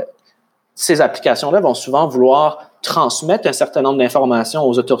ces applications-là vont souvent vouloir transmettre un certain nombre d'informations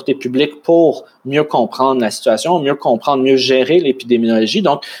aux autorités publiques pour mieux comprendre la situation, mieux gérer l'épidémiologie.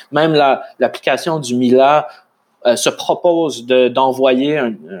 Donc, même l'application du Mila se propose d'envoyer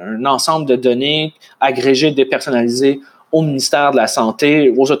un ensemble de données agrégées, dépersonnalisées au ministère de la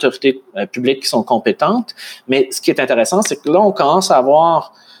Santé, aux autorités publiques qui sont compétentes. Mais ce qui est intéressant, c'est que là, on commence à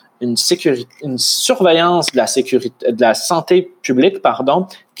avoir une surveillance de la santé publique,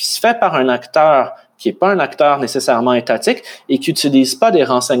 qui se fait par un acteur qui n'est pas un acteur nécessairement étatique et qui n'utilise pas des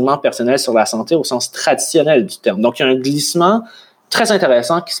renseignements personnels sur la santé au sens traditionnel du terme. Donc, il y a un glissement très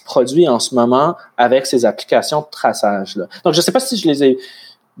intéressant qui se produit en ce moment avec ces applications de traçage-là. Donc, je ne sais pas si je les ai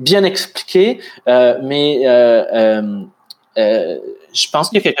bien expliquées, mais je pense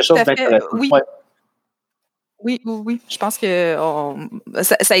qu'il y a quelque chose d'intéressant. Oui. Ouais. Oui. Je pense que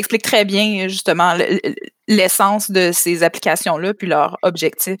ça explique très bien, justement, l'essence de ces applications-là puis leur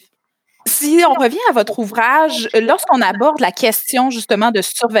objectif. Si on revient à votre ouvrage, lorsqu'on aborde la question justement de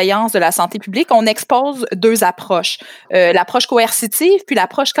surveillance de la santé publique, on expose deux approches, l'approche coercitive puis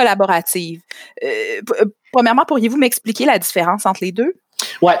l'approche collaborative. Premièrement, pourriez-vous m'expliquer la différence entre les deux?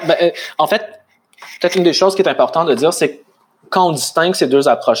 Ouais, en fait, peut-être une des choses qui est importante de dire, c'est que quand on distingue ces deux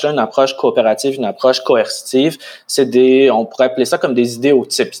approches-là, une approche coopérative, une approche coercitive, on pourrait appeler ça comme des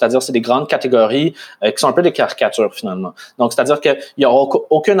idéotypes, c'est-à-dire c'est des grandes catégories qui sont un peu des caricatures finalement. Donc, c'est-à-dire qu'il n'y aura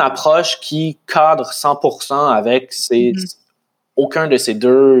aucune approche qui cadre 100% avec aucun de ces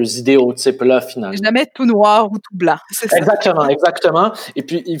deux idéotypes-là, finalement. Jamais tout noir ou tout blanc, c'est ça. Exactement. Et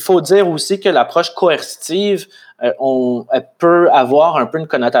puis, il faut dire aussi que l'approche coercitive, elle peut avoir un peu une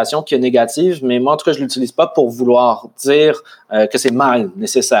connotation qui est négative, mais moi, en tout cas, je l'utilise pas pour vouloir dire que c'est mal,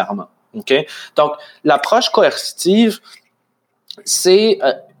 nécessairement. Okay? Donc, l'approche coercitive, c'est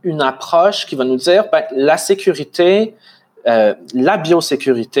une approche qui va nous dire, la sécurité, la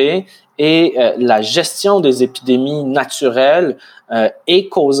biosécurité et la gestion des épidémies naturelles est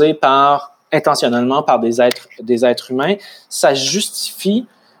causée intentionnellement par des êtres humains. Ça justifie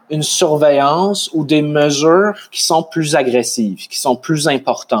une surveillance ou des mesures qui sont plus agressives, qui sont plus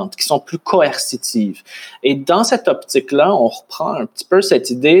importantes, qui sont plus coercitives. Et dans cette optique-là, on reprend un petit peu cette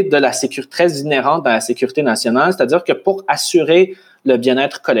idée de la sécurité très inhérente à la sécurité nationale, c'est-à-dire que pour assurer le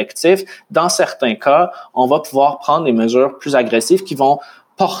bien-être collectif, dans certains cas, on va pouvoir prendre des mesures plus agressives qui vont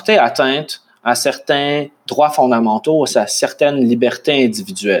porter atteinte à certains droits fondamentaux, à certaines libertés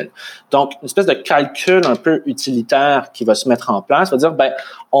individuelles. Donc, une espèce de calcul un peu utilitaire qui va se mettre en place va dire,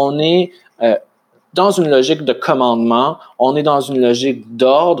 on est dans une logique de commandement, on est dans une logique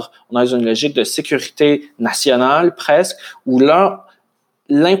d'ordre, on est dans une logique de sécurité nationale presque, où là,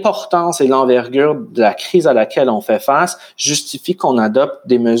 l'importance et l'envergure de la crise à laquelle on fait face justifie qu'on adopte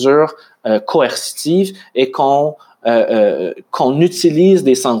des mesures coercitives et qu'on utilise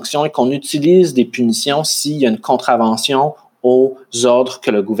des sanctions et qu'on utilise des punitions s'il y a une contravention aux ordres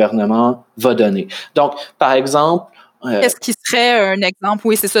que le gouvernement va donner. Donc, par exemple, qu'est-ce qui serait un exemple,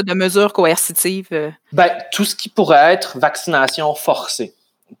 oui, c'est ça, de mesures coercitives? Tout ce qui pourrait être vaccination forcée,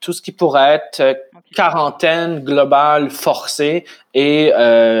 tout ce qui pourrait être quarantaine globale forcée et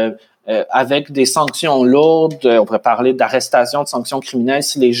avec des sanctions lourdes, on pourrait parler d'arrestation, de sanctions criminelles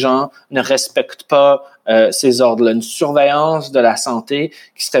si les gens ne respectent pas ces ordres-là. Une surveillance de la santé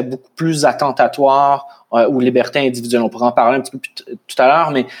qui serait beaucoup plus attentatoire aux libertés individuelles. On pourra en parler un petit peu tout à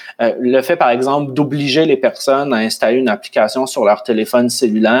l'heure, mais le fait, par exemple, d'obliger les personnes à installer une application sur leur téléphone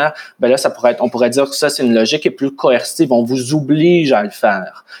cellulaire, là, on pourrait dire que ça, c'est une logique qui est plus coercitive. On vous oblige à le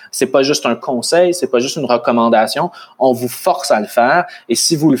faire. C'est pas juste un conseil, c'est pas juste une recommandation. On vous force à le faire. Et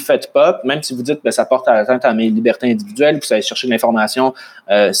si vous le faites pas, même si vous dites, ça porte atteinte à mes libertés individuelles, vous allez chercher de l'information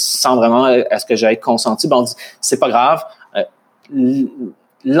sans vraiment à ce que j'aille consenti, on dit, c'est pas grave.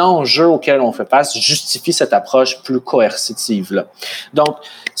 L'enjeu auquel on fait face justifie cette approche plus coercitive-là. Donc,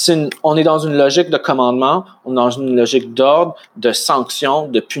 on est dans une logique de commandement, on est dans une logique d'ordre, de sanction,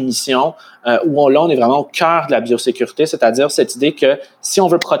 de punition, où on est vraiment au cœur de la biosécurité, c'est-à-dire cette idée que si on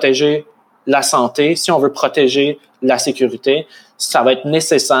veut protéger la santé, si on veut protéger la sécurité, ça va être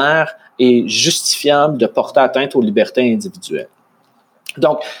nécessaire et justifiable de porter atteinte aux libertés individuelles.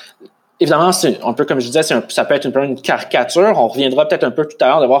 Donc, évidemment, c'est un peu comme je disais, ça peut être une caricature. On reviendra peut-être un peu tout à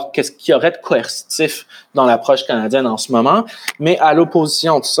l'heure de voir qu'est-ce qu'il y aurait de coercitif dans l'approche canadienne en ce moment. Mais à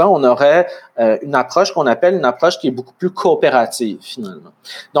l'opposition de ça, on aurait une approche qu'on appelle une approche qui est beaucoup plus coopérative, finalement.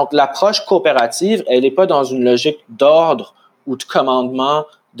 Donc, l'approche coopérative, elle n'est pas dans une logique d'ordre ou de commandement,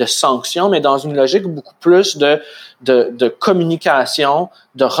 de sanctions, mais dans une logique beaucoup plus de communication,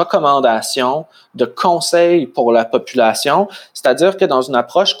 de recommandation, de conseils pour la population. C'est-à-dire que dans une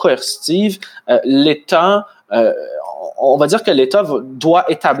approche coercitive, l'État, on va dire que l'État doit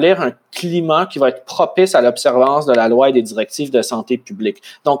établir un climat qui va être propice à l'observance de la loi et des directives de santé publique.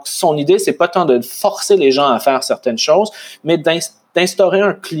 Donc, son idée, c'est pas tant de forcer les gens à faire certaines choses, mais d'instaurer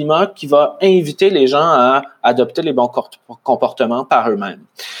un climat qui va inviter les gens à adopter les bons comportements par eux-mêmes.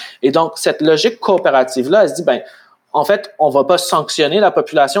 Et donc, cette logique coopérative-là, elle se dit, en fait, on va pas sanctionner la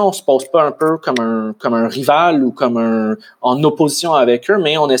population, on se pose pas un peu comme un rival ou en opposition avec eux,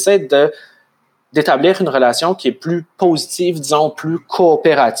 mais on essaie d'établir une relation qui est plus positive, disons, plus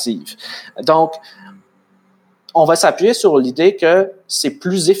coopérative. Donc, on va s'appuyer sur l'idée que c'est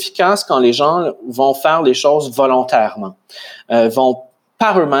plus efficace quand les gens vont faire les choses volontairement, vont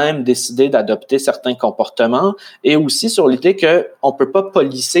par eux-mêmes décider d'adopter certains comportements, et aussi sur l'idée qu'on peut pas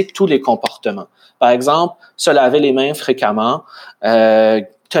policer tous les comportements. Par exemple, se laver les mains fréquemment,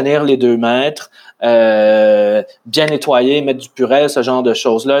 tenir les 2 mètres, bien nettoyer, mettre du purée, ce genre de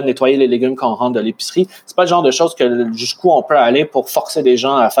choses-là, nettoyer les légumes qu'on rentre de l'épicerie. C'est pas le genre de choses que jusqu'où on peut aller pour forcer des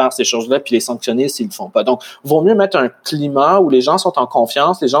gens à faire ces choses-là puis les sanctionner s'ils le font pas. Donc, vaut mieux mettre un climat où les gens sont en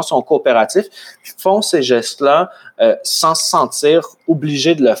confiance, les gens sont coopératifs, puis font ces gestes-là sans se sentir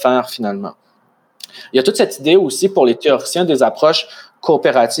obligés de le faire finalement. Il y a toute cette idée aussi pour les théoriciens des approches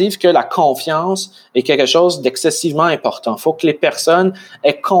coopératives que la confiance est quelque chose d'excessivement important. Il faut que les personnes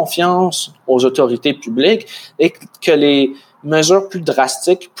aient confiance aux autorités publiques et que les mesures plus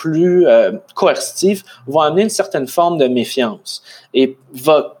drastiques, plus coercitives vont amener une certaine forme de méfiance et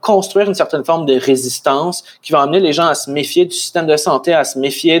va construire une certaine forme de résistance qui va amener les gens à se méfier du système de santé, à se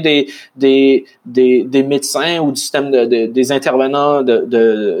méfier des médecins ou du système des intervenants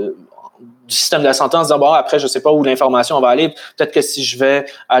du système de la santé en se disant, bon, après, je sais pas où l'information va aller. Peut-être que si je vais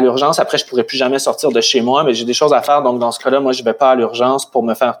à l'urgence, après, je pourrai plus jamais sortir de chez moi, mais j'ai des choses à faire. Donc, dans ce cas-là, moi, je vais pas à l'urgence pour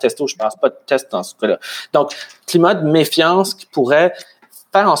me faire tester ou je passe pas de test dans ce cas-là. Donc, climat de méfiance qui pourrait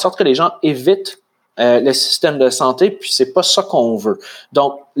faire en sorte que les gens évitent le système de santé, puis c'est pas ça qu'on veut.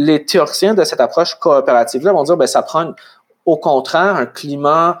 Donc, les théoriciens de cette approche coopérative-là vont dire, ben, ça prend au contraire un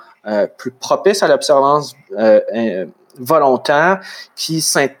climat plus propice à l'observance volontaire qui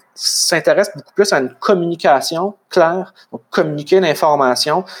s'intéresse beaucoup plus à une communication claire, donc communiquer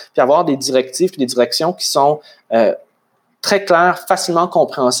l'information, puis avoir des directives et des directions qui sont très claires, facilement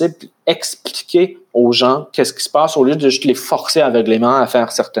compréhensibles, puis expliquer aux gens qu'est-ce qui se passe au lieu de juste les forcer aveuglément à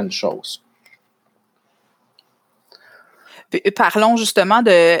faire certaines choses. Parlons justement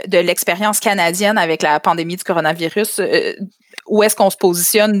de l'expérience canadienne avec la pandémie du coronavirus. Où est-ce qu'on se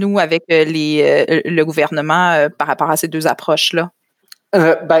positionne, nous, avec le gouvernement par rapport à ces 2 approches-là?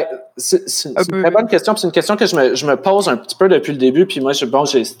 C'est une très bonne question. C'est une question que je me pose un petit peu depuis le début. Puis moi,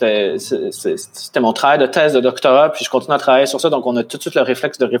 c'était mon travail de thèse de doctorat. Puis je continue à travailler sur ça. Donc, on a tout de suite le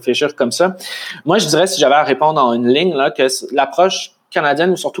réflexe de réfléchir comme ça. Moi, je dirais, si j'avais à répondre en une ligne, là, que l'approche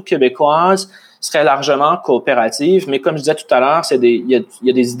canadienne ou surtout québécoise serait largement coopérative. Mais comme je disais tout à l'heure, il y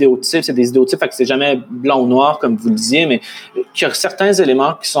a des idéotypes. C'est des idéotypes, fait que c'est jamais blanc ou noir, comme vous le disiez, mais qu'il y a certains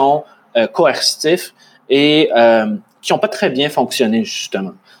éléments qui sont coercitifs et qui n'ont pas très bien fonctionné,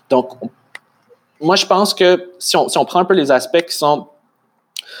 justement. Donc, moi, je pense que si on prend un peu les aspects qui sont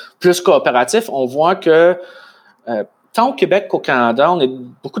plus coopératifs, on voit que tant au Québec qu'au Canada, on est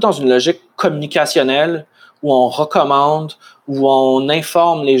beaucoup dans une logique communicationnelle où on recommande, où on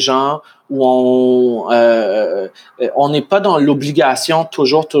informe les gens, où on n'est pas dans l'obligation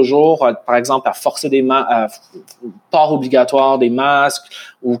toujours, par exemple, à forcer port obligatoire des masques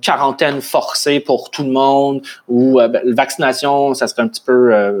ou quarantaine forcée pour tout le monde ou vaccination, ça serait un petit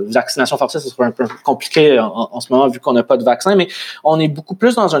peu vaccination forcée, ça serait un peu compliqué en ce moment vu qu'on n'a pas de vaccin, mais on est beaucoup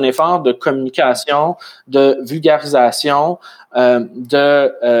plus dans un effort de communication, de vulgarisation,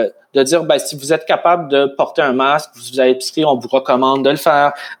 de dire, ben, si vous êtes capable de porter un masque, vous allez à l'épicerie, on vous recommande de le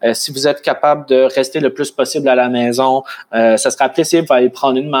faire. Si vous êtes capable de rester le plus possible à la maison, ça serait apprécié, vous allez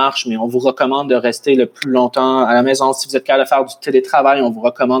prendre une marche, mais on vous recommande de rester le plus longtemps à la maison. Si vous êtes capable de faire du télétravail, on vous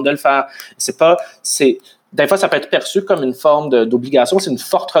recommande de le faire. Des fois, ça peut être perçu comme une forme d'obligation, c'est une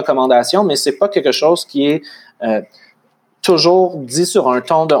forte recommandation, mais c'est pas quelque chose qui est toujours dit sur un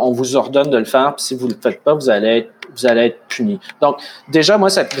ton de on vous ordonne de le faire, puis si vous le faites pas, vous allez être puni. Donc, déjà, moi,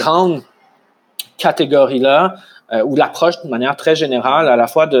 cette grande catégorie-là, ou l'approche de manière très générale, à la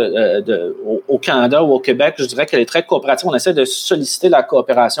fois au Canada ou au Québec, je dirais qu'elle est très coopérative. On essaie de solliciter la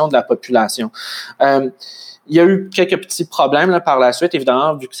coopération de la population. Il y a eu quelques petits problèmes là, par la suite,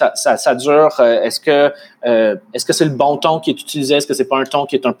 évidemment, vu que ça dure. Est-ce que c'est le bon ton qui est utilisé? Est-ce que c'est pas un ton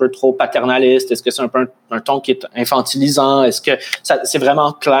qui est un peu trop paternaliste? Est-ce que c'est un peu un ton qui est infantilisant? Est-ce que c'est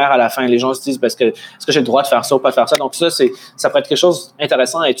vraiment clair à la fin? Les gens se disent, est-ce que j'ai le droit de faire ça ou pas de faire ça? Donc ça peut être quelque chose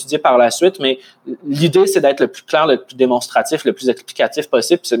d'intéressant à étudier par la suite, mais l'idée, c'est d'être le plus clair, le plus démonstratif, le plus explicatif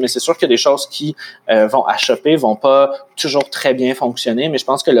possible. Mais c'est sûr qu'il y a des choses qui vont achoper, vont pas toujours très bien fonctionner, mais je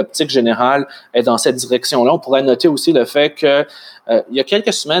pense que l'optique générale est dans cette direction-là. On pourrait noter aussi le fait que il y a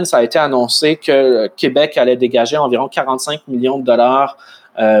quelques semaines, ça a été annoncé que Québec allait dégager environ 45 millions de dollars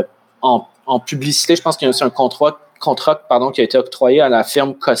en publicité. Je pense qu'il y a aussi un contrat qui a été octroyé à la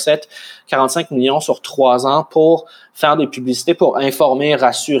firme Cossette, 45 millions sur 3 ans pour faire des publicités, pour informer,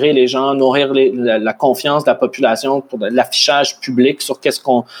 rassurer les gens, nourrir la confiance de la population, pour de l'affichage public sur qu'est-ce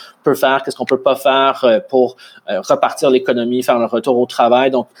qu'on peut faire, qu'est-ce qu'on peut pas faire pour repartir l'économie, faire le retour au travail.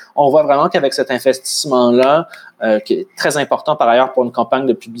 Donc, on voit vraiment qu'avec cet investissement-là, qui est très important par ailleurs pour une campagne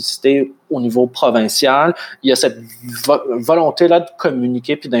de publicité au niveau provincial, il y a cette volonté-là de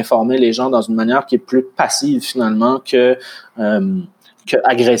communiquer puis d'informer les gens dans une manière qui est plus passive finalement que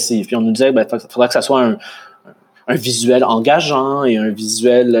agressive. Puis on nous disait, il faudrait que ça soit un visuel engageant et un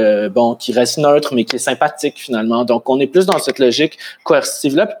visuel qui reste neutre mais qui est sympathique finalement. Donc on est plus dans cette logique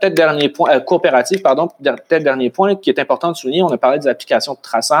coercitive là. Peut-être dernier point coopérative pardon. Peut-être dernier point qui est important de souligner. On a parlé des applications de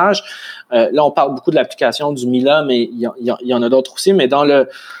traçage. Là on parle beaucoup de l'application du Mila, mais il y en a d'autres aussi. Mais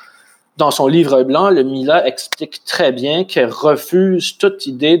dans son livre blanc, le Mila explique très bien qu'elle refuse toute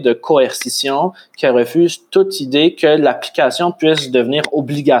idée de coercition, qu'elle refuse toute idée que l'application puisse devenir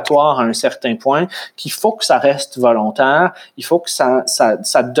obligatoire à un certain point, qu'il faut que ça reste volontaire, il faut que ça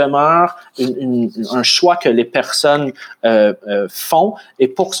demeure un choix que les personnes font. Et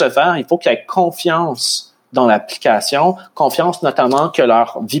pour ce faire, il faut qu'il y ait confiance dans l'application, confiance notamment que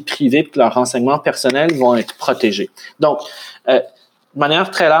leur vie privée et que leurs renseignements personnels vont être protégés. Donc, de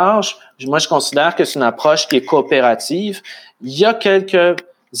manière très large, moi, je considère que c'est une approche qui est coopérative. Il y a quelques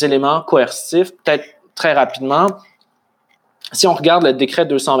éléments coercitifs, peut-être très rapidement. Si on regarde le décret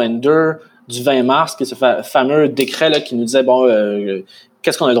 222 du 20 mars, qui est ce fameux décret là, qui nous disait,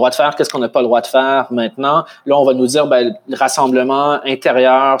 qu'est-ce qu'on a le droit de faire, qu'est-ce qu'on n'a pas le droit de faire maintenant. Là, on va nous dire, les rassemblements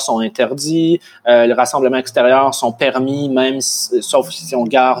intérieurs sont interdits, les rassemblements extérieurs sont permis, même sauf si on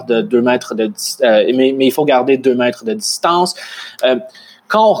garde 2 mètres mais il faut garder 2 mètres de distance.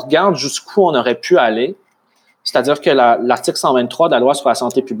 Quand on regarde jusqu'où on aurait pu aller, c'est-à-dire que l'article 123 de la loi sur la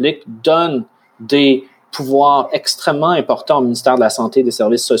santé publique donne des pouvoirs extrêmement importants au ministère de la Santé et des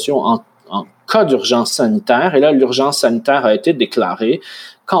Services sociaux en cas d'urgence sanitaire. Et là, l'urgence sanitaire a été déclarée.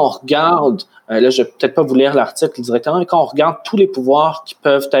 Quand on regarde, là, je vais peut-être pas vous lire l'article directement, mais quand on regarde tous les pouvoirs qui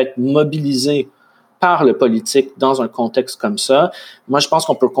peuvent être mobilisés par le politique dans un contexte comme ça, moi, je pense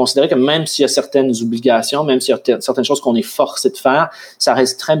qu'on peut considérer que même s'il y a certaines obligations, même s'il y a certaines choses qu'on est forcé de faire, ça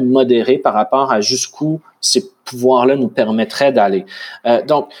reste très modéré par rapport à jusqu'où ces pouvoirs-là nous permettraient d'aller.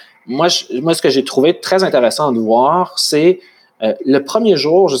 Donc, moi, ce que j'ai trouvé très intéressant de voir, c'est le premier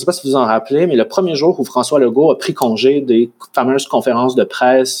jour, je ne sais pas si vous en rappelez, mais le premier jour où François Legault a pris congé des fameuses conférences de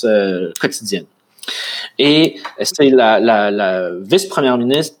presse quotidiennes. Et c'est la vice-première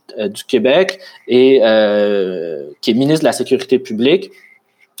ministre du Québec et qui est ministre de la Sécurité publique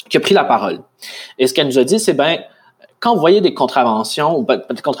qui a pris la parole. Et ce qu'elle nous a dit, c'est quand vous voyez des contraventions, ou pas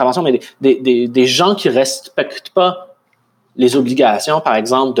des contraventions, mais des gens qui respectent pas les obligations, par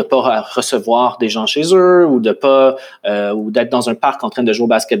exemple, de pas recevoir des gens chez eux ou de pas ou d'être dans un parc en train de jouer au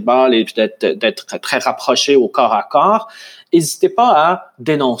basketball et puis d'être très rapproché au corps à corps, n'hésitez pas à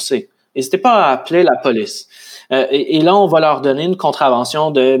dénoncer. N'hésitez pas à appeler la police. Et là, on va leur donner une contravention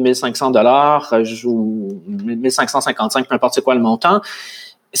de 1500 $ ou 1555, peu importe c'est quoi le montant.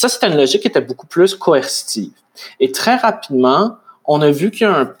 Et ça, c'était une logique qui était beaucoup plus coercitive. Et très rapidement, on a vu qu'il y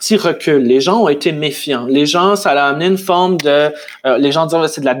a un petit recul. Les gens ont été méfiants. Les gens, ça a amené une forme de... les gens disaient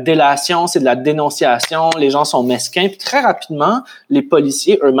c'est de la délation, c'est de la dénonciation, les gens sont mesquins. Puis très rapidement, les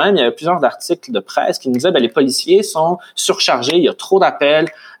policiers eux-mêmes, il y avait plusieurs articles de presse qui nous disaient les policiers sont surchargés, il y a trop d'appels,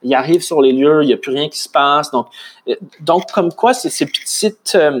 ils arrivent sur les lieux, il n'y a plus rien qui se passe. Donc comme quoi, ces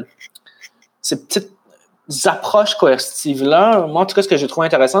petites approches coercitives-là, moi, en tout cas, ce que j'ai trouvé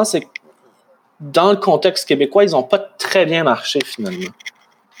intéressant, c'est que dans le contexte québécois, ils n'ont pas très bien marché, finalement.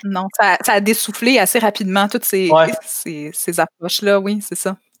 Non, ça a dessoufflé assez rapidement, toutes ces approches-là, oui, c'est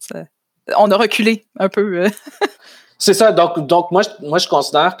ça. On a reculé un peu. C'est ça. Donc moi, je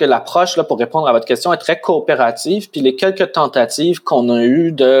considère que l'approche, là, pour répondre à votre question, est très coopérative. Puis les quelques tentatives qu'on a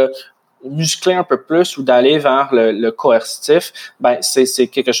eues de muscler un peu plus ou d'aller vers le coercitif, c'est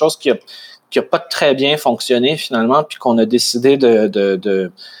quelque chose qui a pas très bien fonctionné, finalement, puis qu'on a décidé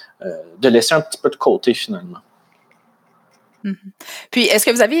de laisser un petit peu de côté, finalement. Mm-hmm. Puis, est-ce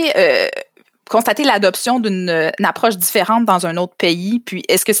que vous avez constaté l'adoption d'une approche différente dans un autre pays? Puis,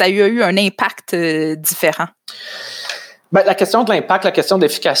 est-ce que ça a eu un impact différent? La question de l'impact, la question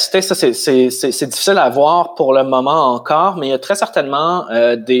d'efficacité, ça, c'est difficile à voir pour le moment encore, mais il y a très certainement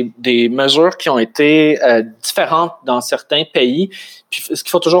des mesures qui ont été différentes dans certains pays. Puis ce qu'il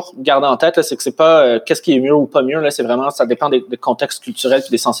faut toujours garder en tête, là, c'est que c'est pas qu'est-ce qui est mieux ou pas mieux. Là, c'est vraiment ça dépend des contextes culturels et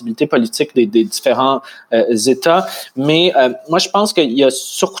des sensibilités politiques des différents États. Mais moi, je pense qu'il y a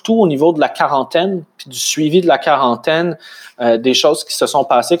surtout au niveau de la quarantaine puis du suivi de la quarantaine des choses qui se sont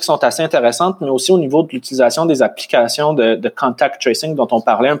passées qui sont assez intéressantes, mais aussi au niveau de l'utilisation des applications de contact tracing dont on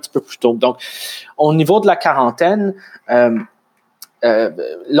parlait un petit peu plus tôt. Donc, au niveau de la quarantaine, là,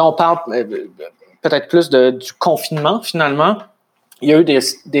 on parle peut-être plus du confinement finalement. Il y a eu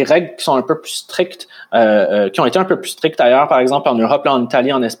des règles qui sont un peu plus strictes, qui ont été un peu plus strictes ailleurs, par exemple en Europe, là, en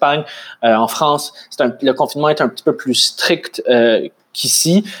Italie, en Espagne, en France. Le confinement est un petit peu plus strict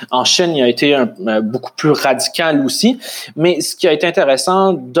qu'ici. En Chine, il a été beaucoup plus radical aussi. Mais ce qui a été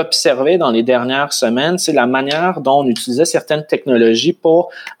intéressant d'observer dans les dernières semaines, c'est la manière dont on utilisait certaines technologies pour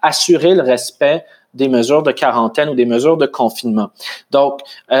assurer le respect des mesures de quarantaine ou des mesures de confinement. Donc,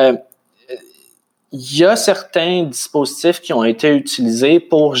 il y a certains dispositifs qui ont été utilisés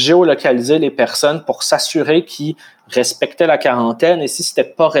pour géolocaliser les personnes, pour s'assurer qu'ils respectaient la quarantaine, et si c'était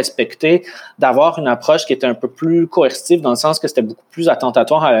pas respecté, d'avoir une approche qui était un peu plus coercitive, dans le sens que c'était beaucoup plus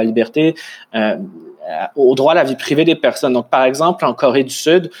attentatoire à la liberté, au droit à la vie privée des personnes. Donc, par exemple, en Corée du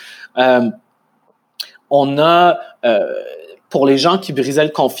Sud, on a pour les gens qui brisaient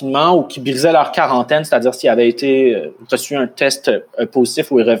le confinement ou qui brisaient leur quarantaine, c'est-à-dire s'ils avaient été reçu un test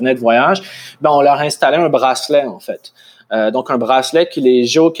positif ou ils revenaient de voyage, ben on leur installait un bracelet, en fait. Donc, un bracelet qui les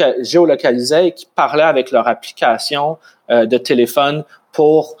géolocalisait et qui parlait avec leur application de téléphone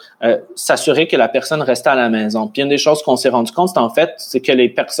pour s'assurer que la personne restait à la maison. Puis une des choses qu'on s'est rendu compte, c'est que les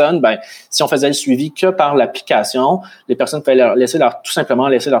personnes, ben, si on faisait le suivi que par l'application, les personnes pouvaient tout simplement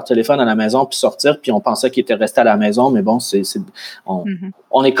laisser leur téléphone à la maison puis sortir, puis on pensait qu'ils étaient restés à la maison, mais bon,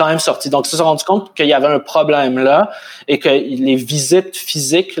 on est quand même sortis. Donc, on s'est rendu compte qu'il y avait un problème là et que les visites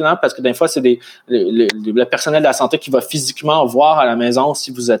physiques, là, parce que des fois, c'est le personnel de la santé qui va physiquement voir à la maison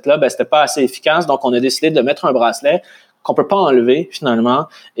si vous êtes là, ben, c'était pas assez efficace. Donc, on a décidé de mettre un bracelet qu'on peut pas enlever finalement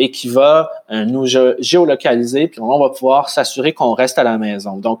et qui va nous géolocaliser, puis on va pouvoir s'assurer qu'on reste à la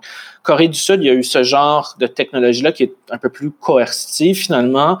maison. Donc, Corée du Sud, il y a eu ce genre de technologie-là qui est un peu plus coercitive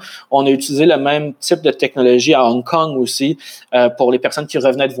finalement. On a utilisé le même type de technologie à Hong Kong aussi pour les personnes qui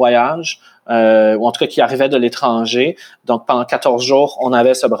revenaient de voyage. Ou en tout cas qui arrivaient de l'étranger. Donc, pendant 14 jours, on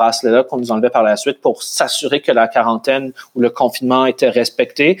avait ce bracelet-là qu'on nous enlevait par la suite pour s'assurer que la quarantaine ou le confinement était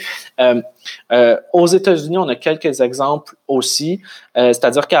respecté. Aux États-Unis, on a quelques exemples aussi.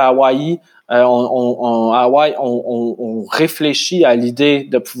 C'est-à-dire qu'à Hawaï, on réfléchit à l'idée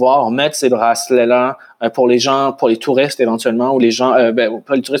de pouvoir mettre ces bracelets-là pour les gens, pour les touristes éventuellement, ou les gens,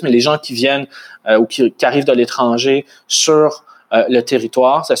 pas les touristes, mais les gens qui viennent ou qui arrivent de l'étranger sur le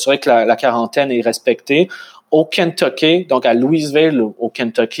territoire, s'assurer que la quarantaine est respectée. Au Kentucky, donc à Louisville, au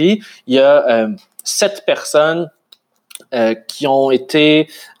Kentucky, il y a 7 personnes qui ont été,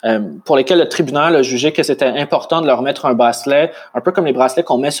 pour lesquelles le tribunal a jugé que c'était important de leur mettre un bracelet, un peu comme les bracelets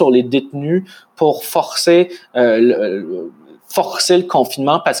qu'on met sur les détenus pour forcer le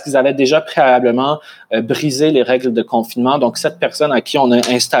confinement parce qu'ils avaient déjà préalablement brisé les règles de confinement. Donc, 7 personnes à qui on a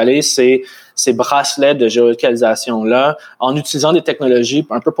installé ces bracelets de géolocalisation-là en utilisant des technologies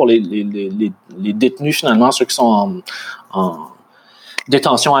un peu pour les détenus, finalement, ceux qui sont en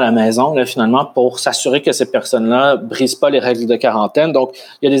détention à la maison, là, finalement, pour s'assurer que ces personnes-là brisent pas les règles de quarantaine. Donc,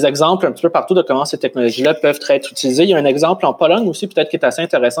 il y a des exemples un petit peu partout de comment ces technologies-là peuvent être utilisées. Il y a un exemple en Pologne aussi, peut-être qui est assez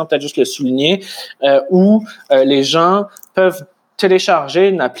intéressant, peut-être juste le souligner, où les gens peuvent télécharger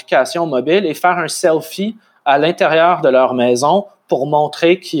une application mobile et faire un selfie à l'intérieur de leur maison pour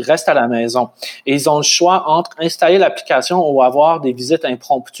montrer qu'ils restent à la maison. Et ils ont le choix entre installer l'application ou avoir des visites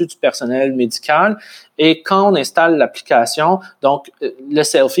impromptues du personnel médical. Et quand on installe l'application, donc le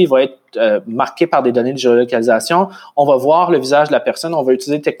selfie va être marqué par des données de géolocalisation. On va voir le visage de la personne. On va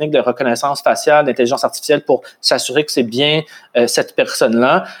utiliser des techniques de reconnaissance faciale, d'intelligence artificielle pour s'assurer que c'est bien cette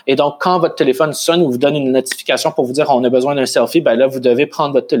personne-là. Et donc, quand votre téléphone sonne ou vous donne une notification pour vous dire on a besoin d'un selfie, ben là, vous devez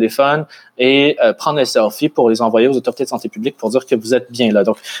prendre votre téléphone et prendre un selfie pour les envoyer aux autorités de santé publique pour dire que vous êtes bien là.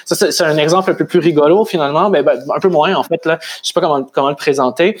 Donc, ça, c'est un exemple un peu plus rigolo finalement, mais un peu moins en fait là. Je sais pas comment le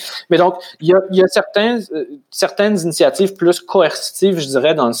présenter. Mais donc, il y a certaines initiatives plus coercitives, je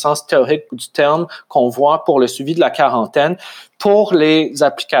dirais, dans le sens théorique du terme, qu'on voit pour le suivi de la quarantaine. Pour les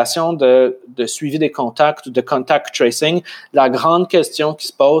applications de suivi des contacts, de contact tracing, la grande question qui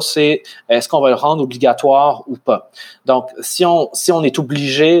se pose, c'est est-ce qu'on va le rendre obligatoire ou pas? Donc, si on est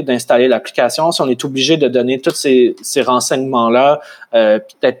obligé d'installer l'application, si on est obligé de donner tous ces renseignements-là,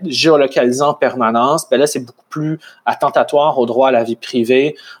 peut-être géolocalisés en permanence, ben là, c'est beaucoup plus attentatoire au droit à la vie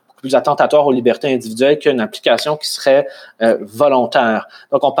privée, plus attentatoire aux libertés individuelles qu'une application qui serait volontaire.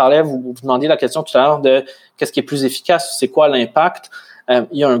 Donc, on parlait, vous demandiez la question tout à l'heure de qu'est-ce qui est plus efficace, c'est quoi l'impact?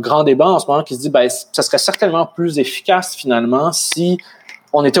 Il y a un grand débat en ce moment qui se dit, ben, ça serait certainement plus efficace finalement si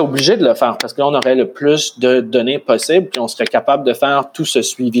on était obligé de le faire, parce que là, on aurait le plus de données possibles, puis on serait capable de faire tout ce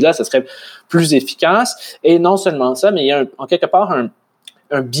suivi-là, ça serait plus efficace. Et non seulement ça, mais il y a en quelque part un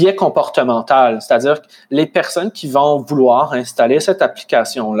biais comportemental, c'est-à-dire que les personnes qui vont vouloir installer cette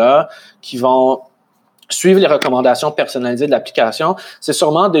application-là, qui vont suivre les recommandations personnalisées de l'application, c'est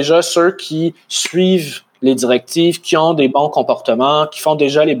sûrement déjà ceux qui suivent les directives, qui ont des bons comportements, qui font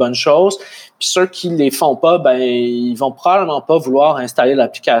déjà les bonnes choses. Puis ceux qui les font pas, ben ils vont probablement pas vouloir installer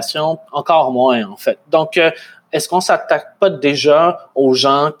l'application, encore moins en fait. Donc, est-ce qu'on s'attaque pas déjà aux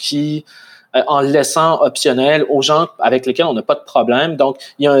gens qui en le laissant optionnel aux gens avec lesquels on n'a pas de problème. Donc,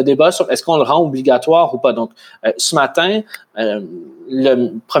 il y a un débat sur est-ce qu'on le rend obligatoire ou pas. Donc, ce matin,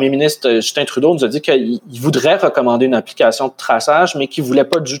 le premier ministre Justin Trudeau nous a dit qu'il voudrait recommander une application de traçage, mais qu'il voulait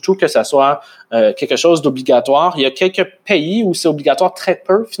pas du tout que ça soit quelque chose d'obligatoire. Il y a quelques pays où c'est obligatoire, très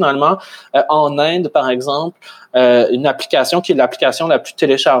peu finalement. En Inde, par exemple, une application qui est l'application la plus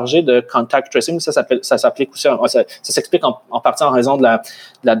téléchargée de contact tracing, ça s'applique aussi, ça s'explique en partie en raison de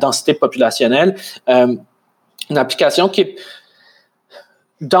la densité populationnelle. Une application qui est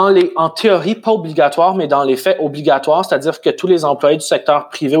en théorie, pas obligatoire, mais dans les faits, obligatoire, c'est-à-dire que tous les employés du secteur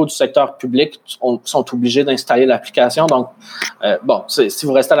privé ou du secteur public sont obligés d'installer l'application. Donc, si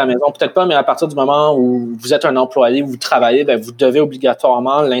vous restez à la maison, peut-être pas, mais à partir du moment où vous êtes un employé, où vous travaillez, vous devez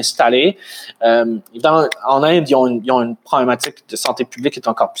obligatoirement l'installer. En Inde, ils ont une problématique de santé publique qui est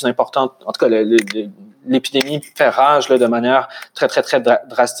encore plus importante. En tout cas, l'épidémie fait rage là, de manière très, très, très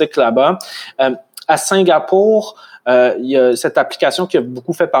drastique là-bas. À Singapour, il y a cette application qui a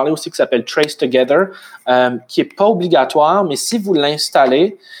beaucoup fait parler aussi qui s'appelle Trace Together, qui est pas obligatoire, mais si vous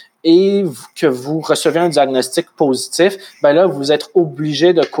l'installez et que vous recevez un diagnostic positif, là, vous êtes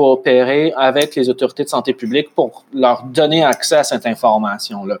obligé de coopérer avec les autorités de santé publique pour leur donner accès à cette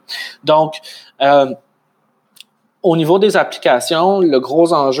information-là. Donc, au niveau des applications, le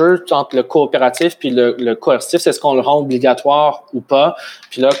gros enjeu entre le coopératif puis le coercitif, c'est ce qu'on le rend obligatoire ou pas.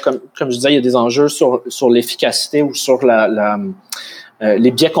 Puis là, comme je disais, il y a des enjeux sur l'efficacité ou sur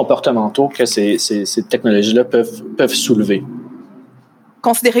les biais comportementaux que ces technologies-là peuvent soulever.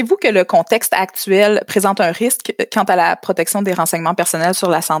 Considérez-vous que le contexte actuel présente un risque quant à la protection des renseignements personnels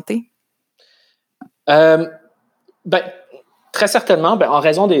sur la santé? Très certainement, en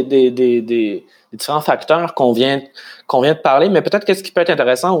raison des différents facteurs qu'on vient de parler, mais peut-être qu'est-ce qui peut être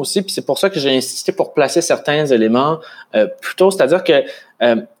intéressant aussi, puis c'est pour ça que j'ai insisté pour placer certains éléments plus tôt, c'est-à-dire que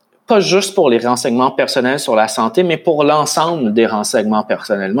pas juste pour les renseignements personnels sur la santé, mais pour l'ensemble des renseignements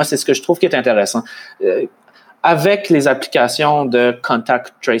personnels. Moi, c'est ce que je trouve qui est intéressant. Avec les applications de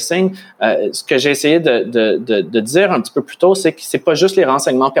contact tracing, ce que j'ai essayé de dire un petit peu plus tôt, c'est que c'est pas juste les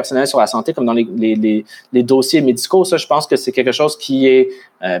renseignements personnels sur la santé comme dans les dossiers médicaux. Ça, je pense que c'est quelque chose qui est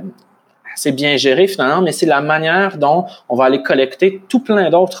assez bien géré finalement, mais c'est la manière dont on va aller collecter tout plein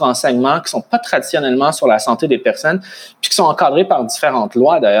d'autres renseignements qui sont pas traditionnellement sur la santé des personnes, puis qui sont encadrés par différentes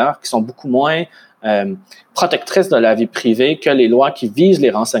lois d'ailleurs, qui sont beaucoup moins protectrices de la vie privée que les lois qui visent les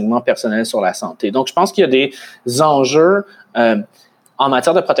renseignements personnels sur la santé. Donc, je pense qu'il y a des enjeux en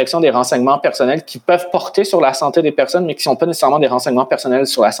matière de protection des renseignements personnels qui peuvent porter sur la santé des personnes, mais qui ne sont pas nécessairement des renseignements personnels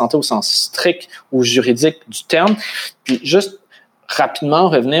sur la santé au sens strict ou juridique du terme. Puis, juste rapidement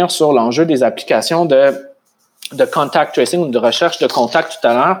revenir sur l'enjeu des applications de contact tracing ou de recherche de contact tout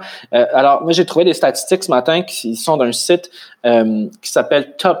à l'heure. Alors, moi, j'ai trouvé des statistiques ce matin qui sont d'un site qui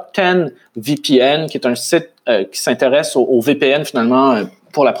s'appelle Top 10 VPN, qui est un site qui s'intéresse au VPN finalement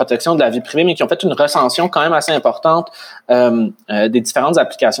pour la protection de la vie privée, mais qui ont fait une recension quand même assez importante des différentes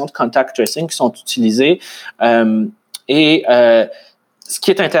applications de contact tracing qui sont utilisées. Ce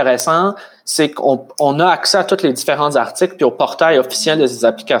qui est intéressant, c'est qu'on a accès à tous les différents articles puis au portail officiel de ces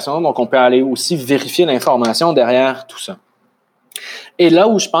applications, donc on peut aller aussi vérifier l'information derrière tout ça. Et là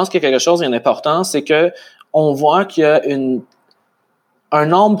où je pense qu'il y a quelque chose d'important, c'est que on voit qu'il y a un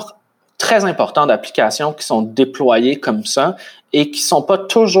nombre très important d'applications qui sont déployées comme ça et qui sont pas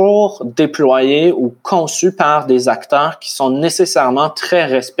toujours déployées ou conçues par des acteurs qui sont nécessairement très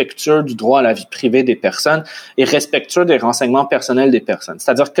respectueux du droit à la vie privée des personnes et respectueux des renseignements personnels des personnes.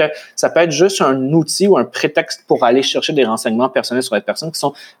 C'est-à-dire que ça peut être juste un outil ou un prétexte pour aller chercher des renseignements personnels sur les personnes qui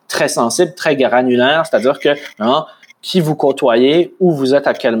sont très sensibles, très granulaires, c'est-à-dire que qui vous côtoyez, où vous êtes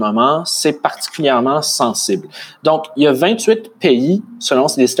à quel moment, c'est particulièrement sensible. Donc, il y a 28 pays, selon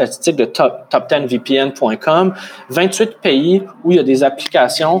les statistiques de top10vpn.com, 28 pays où il y a des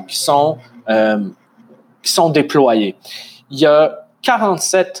applications qui sont déployées. Il y a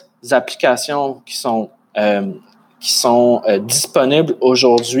 47 applications qui sont disponibles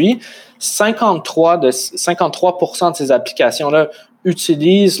aujourd'hui. 53% de ces applications-là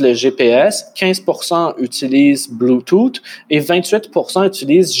utilisent le GPS, 15% utilisent Bluetooth et 28%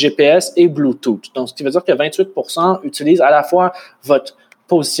 utilisent GPS et Bluetooth. Donc, ce qui veut dire que 28% utilisent à la fois votre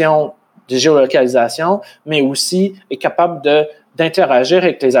position de géolocalisation, mais aussi est capable d'interagir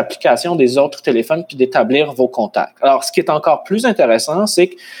avec les applications des autres téléphones puis d'établir vos contacts. Alors, ce qui est encore plus intéressant, c'est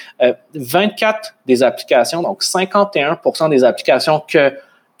que 24 des applications, donc 51% des applications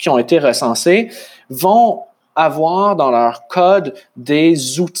qui ont été recensées, vont avoir dans leur code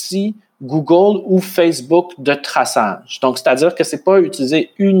des outils Google ou Facebook de traçage. Donc, c'est-à-dire que c'est pas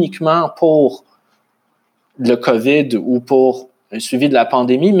utilisé uniquement pour le COVID ou pour un suivi de la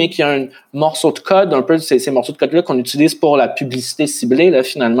pandémie, mais qu'il y a un morceau de code, un peu ces morceaux de code-là qu'on utilise pour la publicité ciblée, là,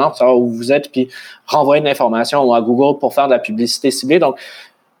 finalement, pour savoir où vous êtes, puis renvoyer de l'information à Google pour faire de la publicité ciblée. Donc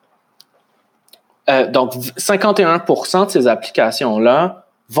 51% de ces applications-là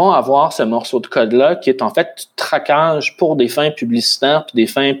vont avoir ce morceau de code-là qui est en fait du traquage pour des fins publicitaires puis des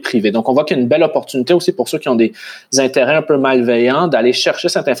fins privées. Donc, on voit qu'il y a une belle opportunité aussi pour ceux qui ont des intérêts un peu malveillants d'aller chercher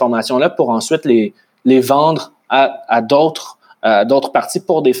cette information-là pour ensuite les vendre à d'autres parties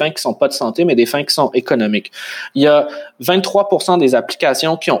pour des fins qui sont pas de santé, mais des fins qui sont économiques. Il y a 23% des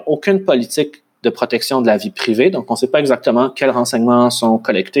applications qui ont aucune politique de protection de la vie privée. Donc, on ne sait pas exactement quels renseignements sont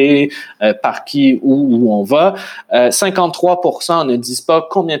collectés, par qui, où on va. 53% ne disent pas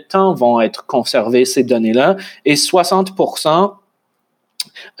combien de temps vont être conservées ces données-là. Et 60%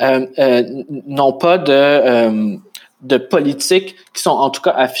 n'ont pas de politiques qui sont en tout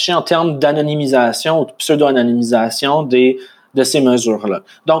cas affichées en termes d'anonymisation ou de pseudo-anonymisation de ces mesures-là.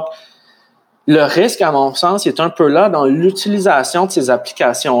 Donc, le risque, à mon sens, est un peu là dans l'utilisation de ces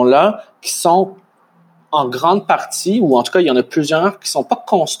applications-là qui sont en grande partie, ou en tout cas, il y en a plusieurs qui sont pas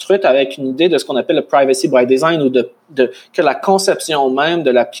construites avec une idée de ce qu'on appelle le privacy by design ou que la conception même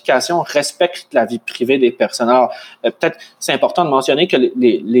de l'application respecte la vie privée des personnes. Alors, peut-être c'est important de mentionner que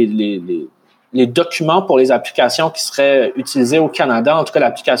les documents pour les applications qui seraient utilisées au Canada, en tout cas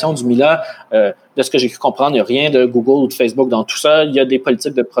l'application du MILA, de ce que j'ai pu comprendre, il n'y a rien de Google ou de Facebook dans tout ça. Il y a des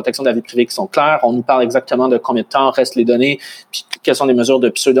politiques de protection de la vie privée qui sont claires. On nous parle exactement de combien de temps restent les données, puis quelles sont les mesures de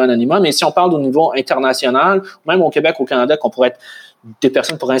pseudo-anonymat. Mais si on parle au niveau international, même au Québec, au Canada, des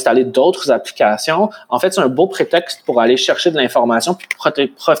personnes pourraient installer d'autres applications, en fait, c'est un beau prétexte pour aller chercher de l'information puis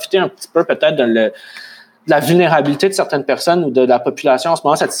profiter un petit peu peut-être de la vulnérabilité de certaines personnes ou de la population en ce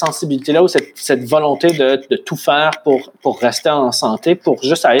moment, cette sensibilité-là ou cette volonté de tout faire pour rester en santé, pour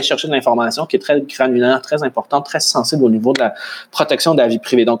juste aller chercher de l'information qui est très granulaire, très importante, très sensible au niveau de la protection de la vie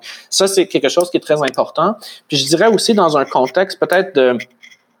privée. Donc, ça, c'est quelque chose qui est très important. Puis, je dirais aussi dans un contexte peut-être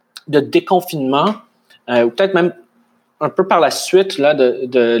de déconfinement, ou peut-être même un peu par la suite là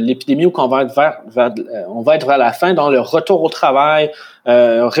de l'épidémie où on va être vers la fin, dans le retour au travail,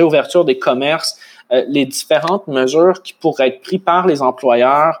 réouverture des commerces, les différentes mesures qui pourraient être prises par les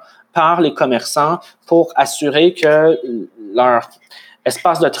employeurs, par les commerçants pour assurer que leur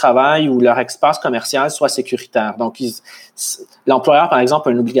espace de travail ou leur espace commercial soit sécuritaire. Donc, l'employeur, par exemple,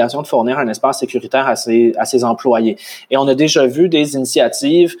 a une obligation de fournir un espace sécuritaire à ses employés. Et on a déjà vu des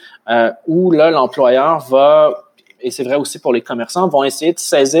initiatives où là, l'employeur va, et c'est vrai aussi pour les commerçants, vont essayer de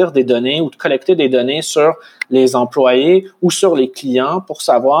saisir des données ou de collecter des données sur les employés ou sur les clients pour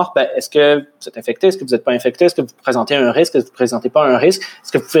savoir, est-ce que vous êtes infecté, est-ce que vous n'êtes pas infecté, est-ce que vous présentez un risque, est-ce que vous ne présentez pas un risque,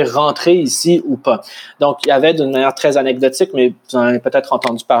 est-ce que vous pouvez rentrer ici ou pas. Donc, il y avait d'une manière très anecdotique, mais vous en avez peut-être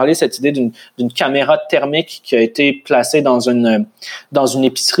entendu parler, cette idée d'une caméra thermique qui a été placée dans une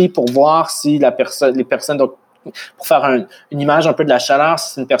épicerie pour voir si les personnes, donc, pour faire une image un peu de la chaleur,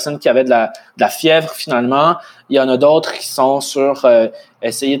 si c'est une personne qui avait de la fièvre finalement. Il y en a d'autres qui sont sur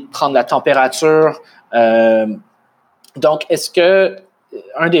essayer de prendre la température. Donc, est-ce que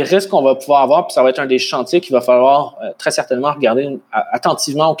un des risques qu'on va pouvoir avoir, puis ça va être un des chantiers qu'il va falloir très certainement regarder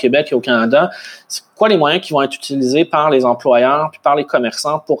attentivement au Québec et au Canada, c'est quoi les moyens qui vont être utilisés par les employeurs puis par les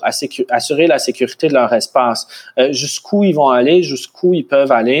commerçants pour assurer la sécurité de leur espace? Jusqu'où ils vont aller, jusqu'où ils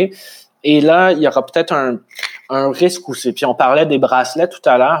peuvent aller. Et là, il y aura peut-être un risque aussi. Puis on parlait des bracelets tout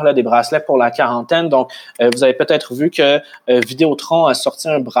à l'heure, là, des bracelets pour la quarantaine. Donc, vous avez peut-être vu que Vidéotron a sorti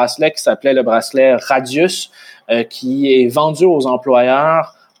un bracelet qui s'appelait le bracelet Radius, qui est vendu aux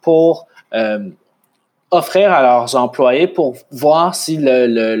employeurs pour offrir à leurs employés pour voir si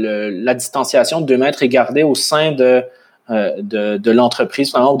la distanciation de 2 mètres est gardée au sein de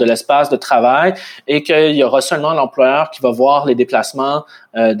l'entreprise ou de l'espace de travail et qu'il y aura seulement l'employeur qui va voir les déplacements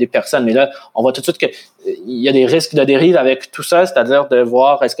des personnes. Mais là, on voit tout de suite qu'il y a des risques de dérive avec tout ça, c'est-à-dire de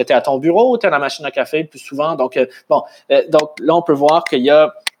voir est-ce que tu es à ton bureau ou tu es à la machine à café le plus souvent. Donc, donc là, on peut voir qu'il y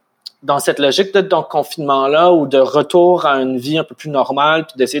a dans cette logique de confinement-là ou de retour à une vie un peu plus normale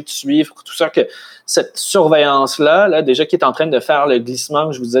puis d'essayer de suivre tout ça, que cette surveillance-là, là, déjà qui est en train de faire le glissement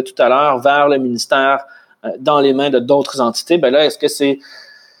que je vous disais tout à l'heure vers le ministère dans les mains de d'autres entités, là, est-ce que c'est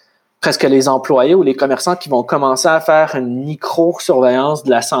presque les employés ou les commerçants qui vont commencer à faire une micro-surveillance de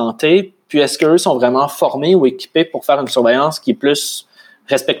la santé, puis est-ce qu'eux sont vraiment formés ou équipés pour faire une surveillance qui est plus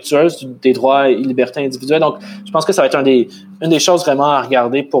respectueuse des droits et libertés individuelles? Donc, je pense que ça va être une des choses vraiment à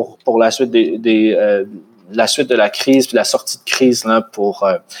regarder pour la suite la suite de la crise puis la sortie de crise là, pour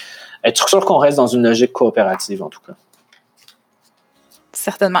être sûr qu'on reste dans une logique coopérative en tout cas.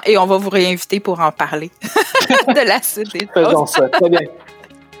 Certainement. Et on va vous réinviter pour en parler de la suite des choses. Faisons ça. Très bien.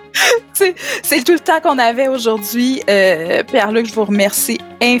 C'est tout le temps qu'on avait aujourd'hui. Pierre-Luc, je vous remercie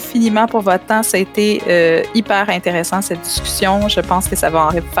infiniment pour votre temps. Ça a été hyper intéressant, cette discussion. Je pense que ça va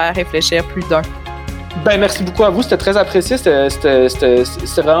en faire réfléchir plus d'un. Ben, merci beaucoup à vous. C'était très apprécié.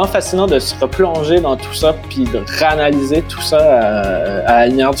 C'était vraiment fascinant de se replonger dans tout ça puis de réanalyser tout ça à la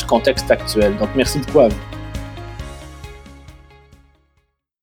lumière du contexte actuel. Donc, merci beaucoup à vous.